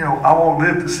you know, I won't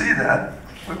live to see that.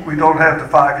 We don't have the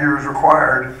 5 years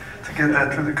required to get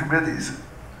that through the committees.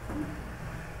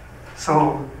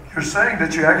 So you're saying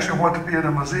that you actually want to be in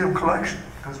a museum collection,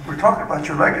 because we're talking about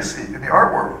your legacy in the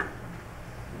art world.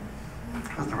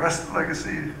 Because the rest of the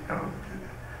legacy, you know,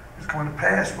 is going to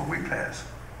pass when we pass.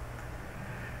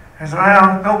 And so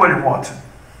now nobody wants it.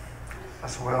 I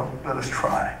said, well, let us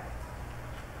try.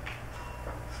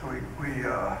 So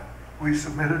we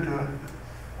submitted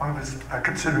one of his, I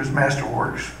consider his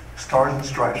masterworks, Stars and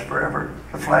Stripes Forever,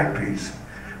 the flag piece,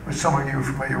 which some of you are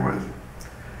familiar with.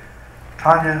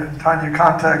 Tanya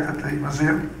contacted the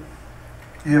museum.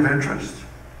 Do you have interest?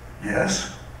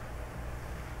 Yes.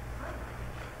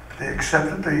 They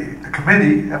accepted the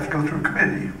committee, have to go through a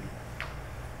committee.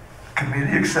 The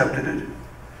committee accepted it.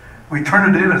 We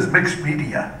turned it in as mixed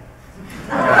media.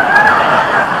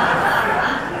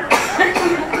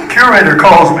 The curator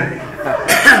calls me.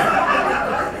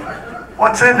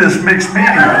 What's in this mixed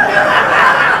media?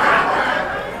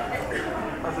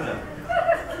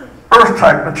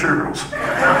 Earth-type materials. He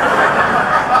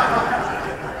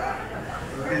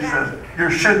says, you're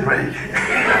shitting me.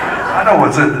 I know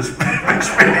what's in this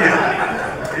mixed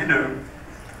media. He knew.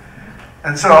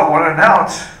 And so I want to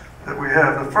announce that we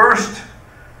have the first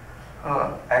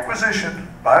acquisition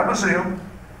by a museum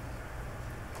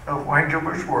of Wayne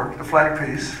Gilbert's work, the flag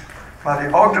piece, by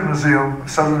the Ogden Museum of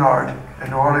Southern Art in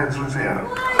New Orleans, Louisiana.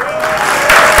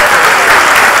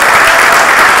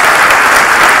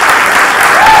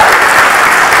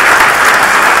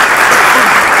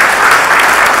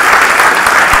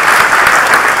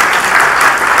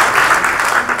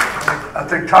 I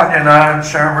think Tanya and I and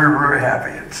Sharon were very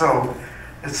happy. And so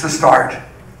it's the start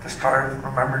of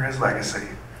remembering his legacy.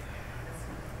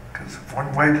 Because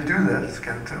one way to do that is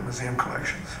get into museum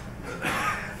collections.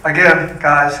 Again,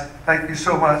 guys, thank you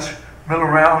so much. Mill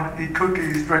around, eat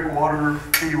cookies, drink water,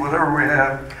 tea, whatever we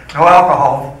have. No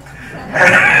alcohol.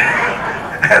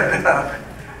 And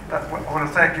I want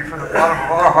to thank you from the bottom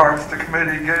of our hearts, the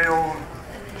committee, Gail,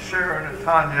 Sharon, and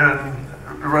Tanya,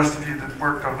 and the rest of you that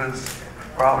worked on this,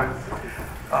 Robin.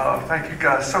 Thank you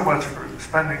guys so much for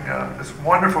spending this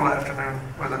wonderful afternoon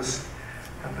with us.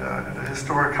 at the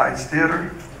Historic Heights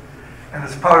Theater. And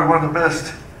it's probably one of the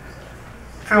best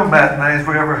film matinees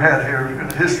we ever had here in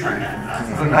the history,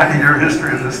 the 90-year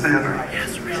history of this theater.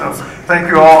 So thank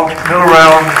you all. Mill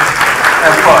around.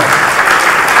 Have fun.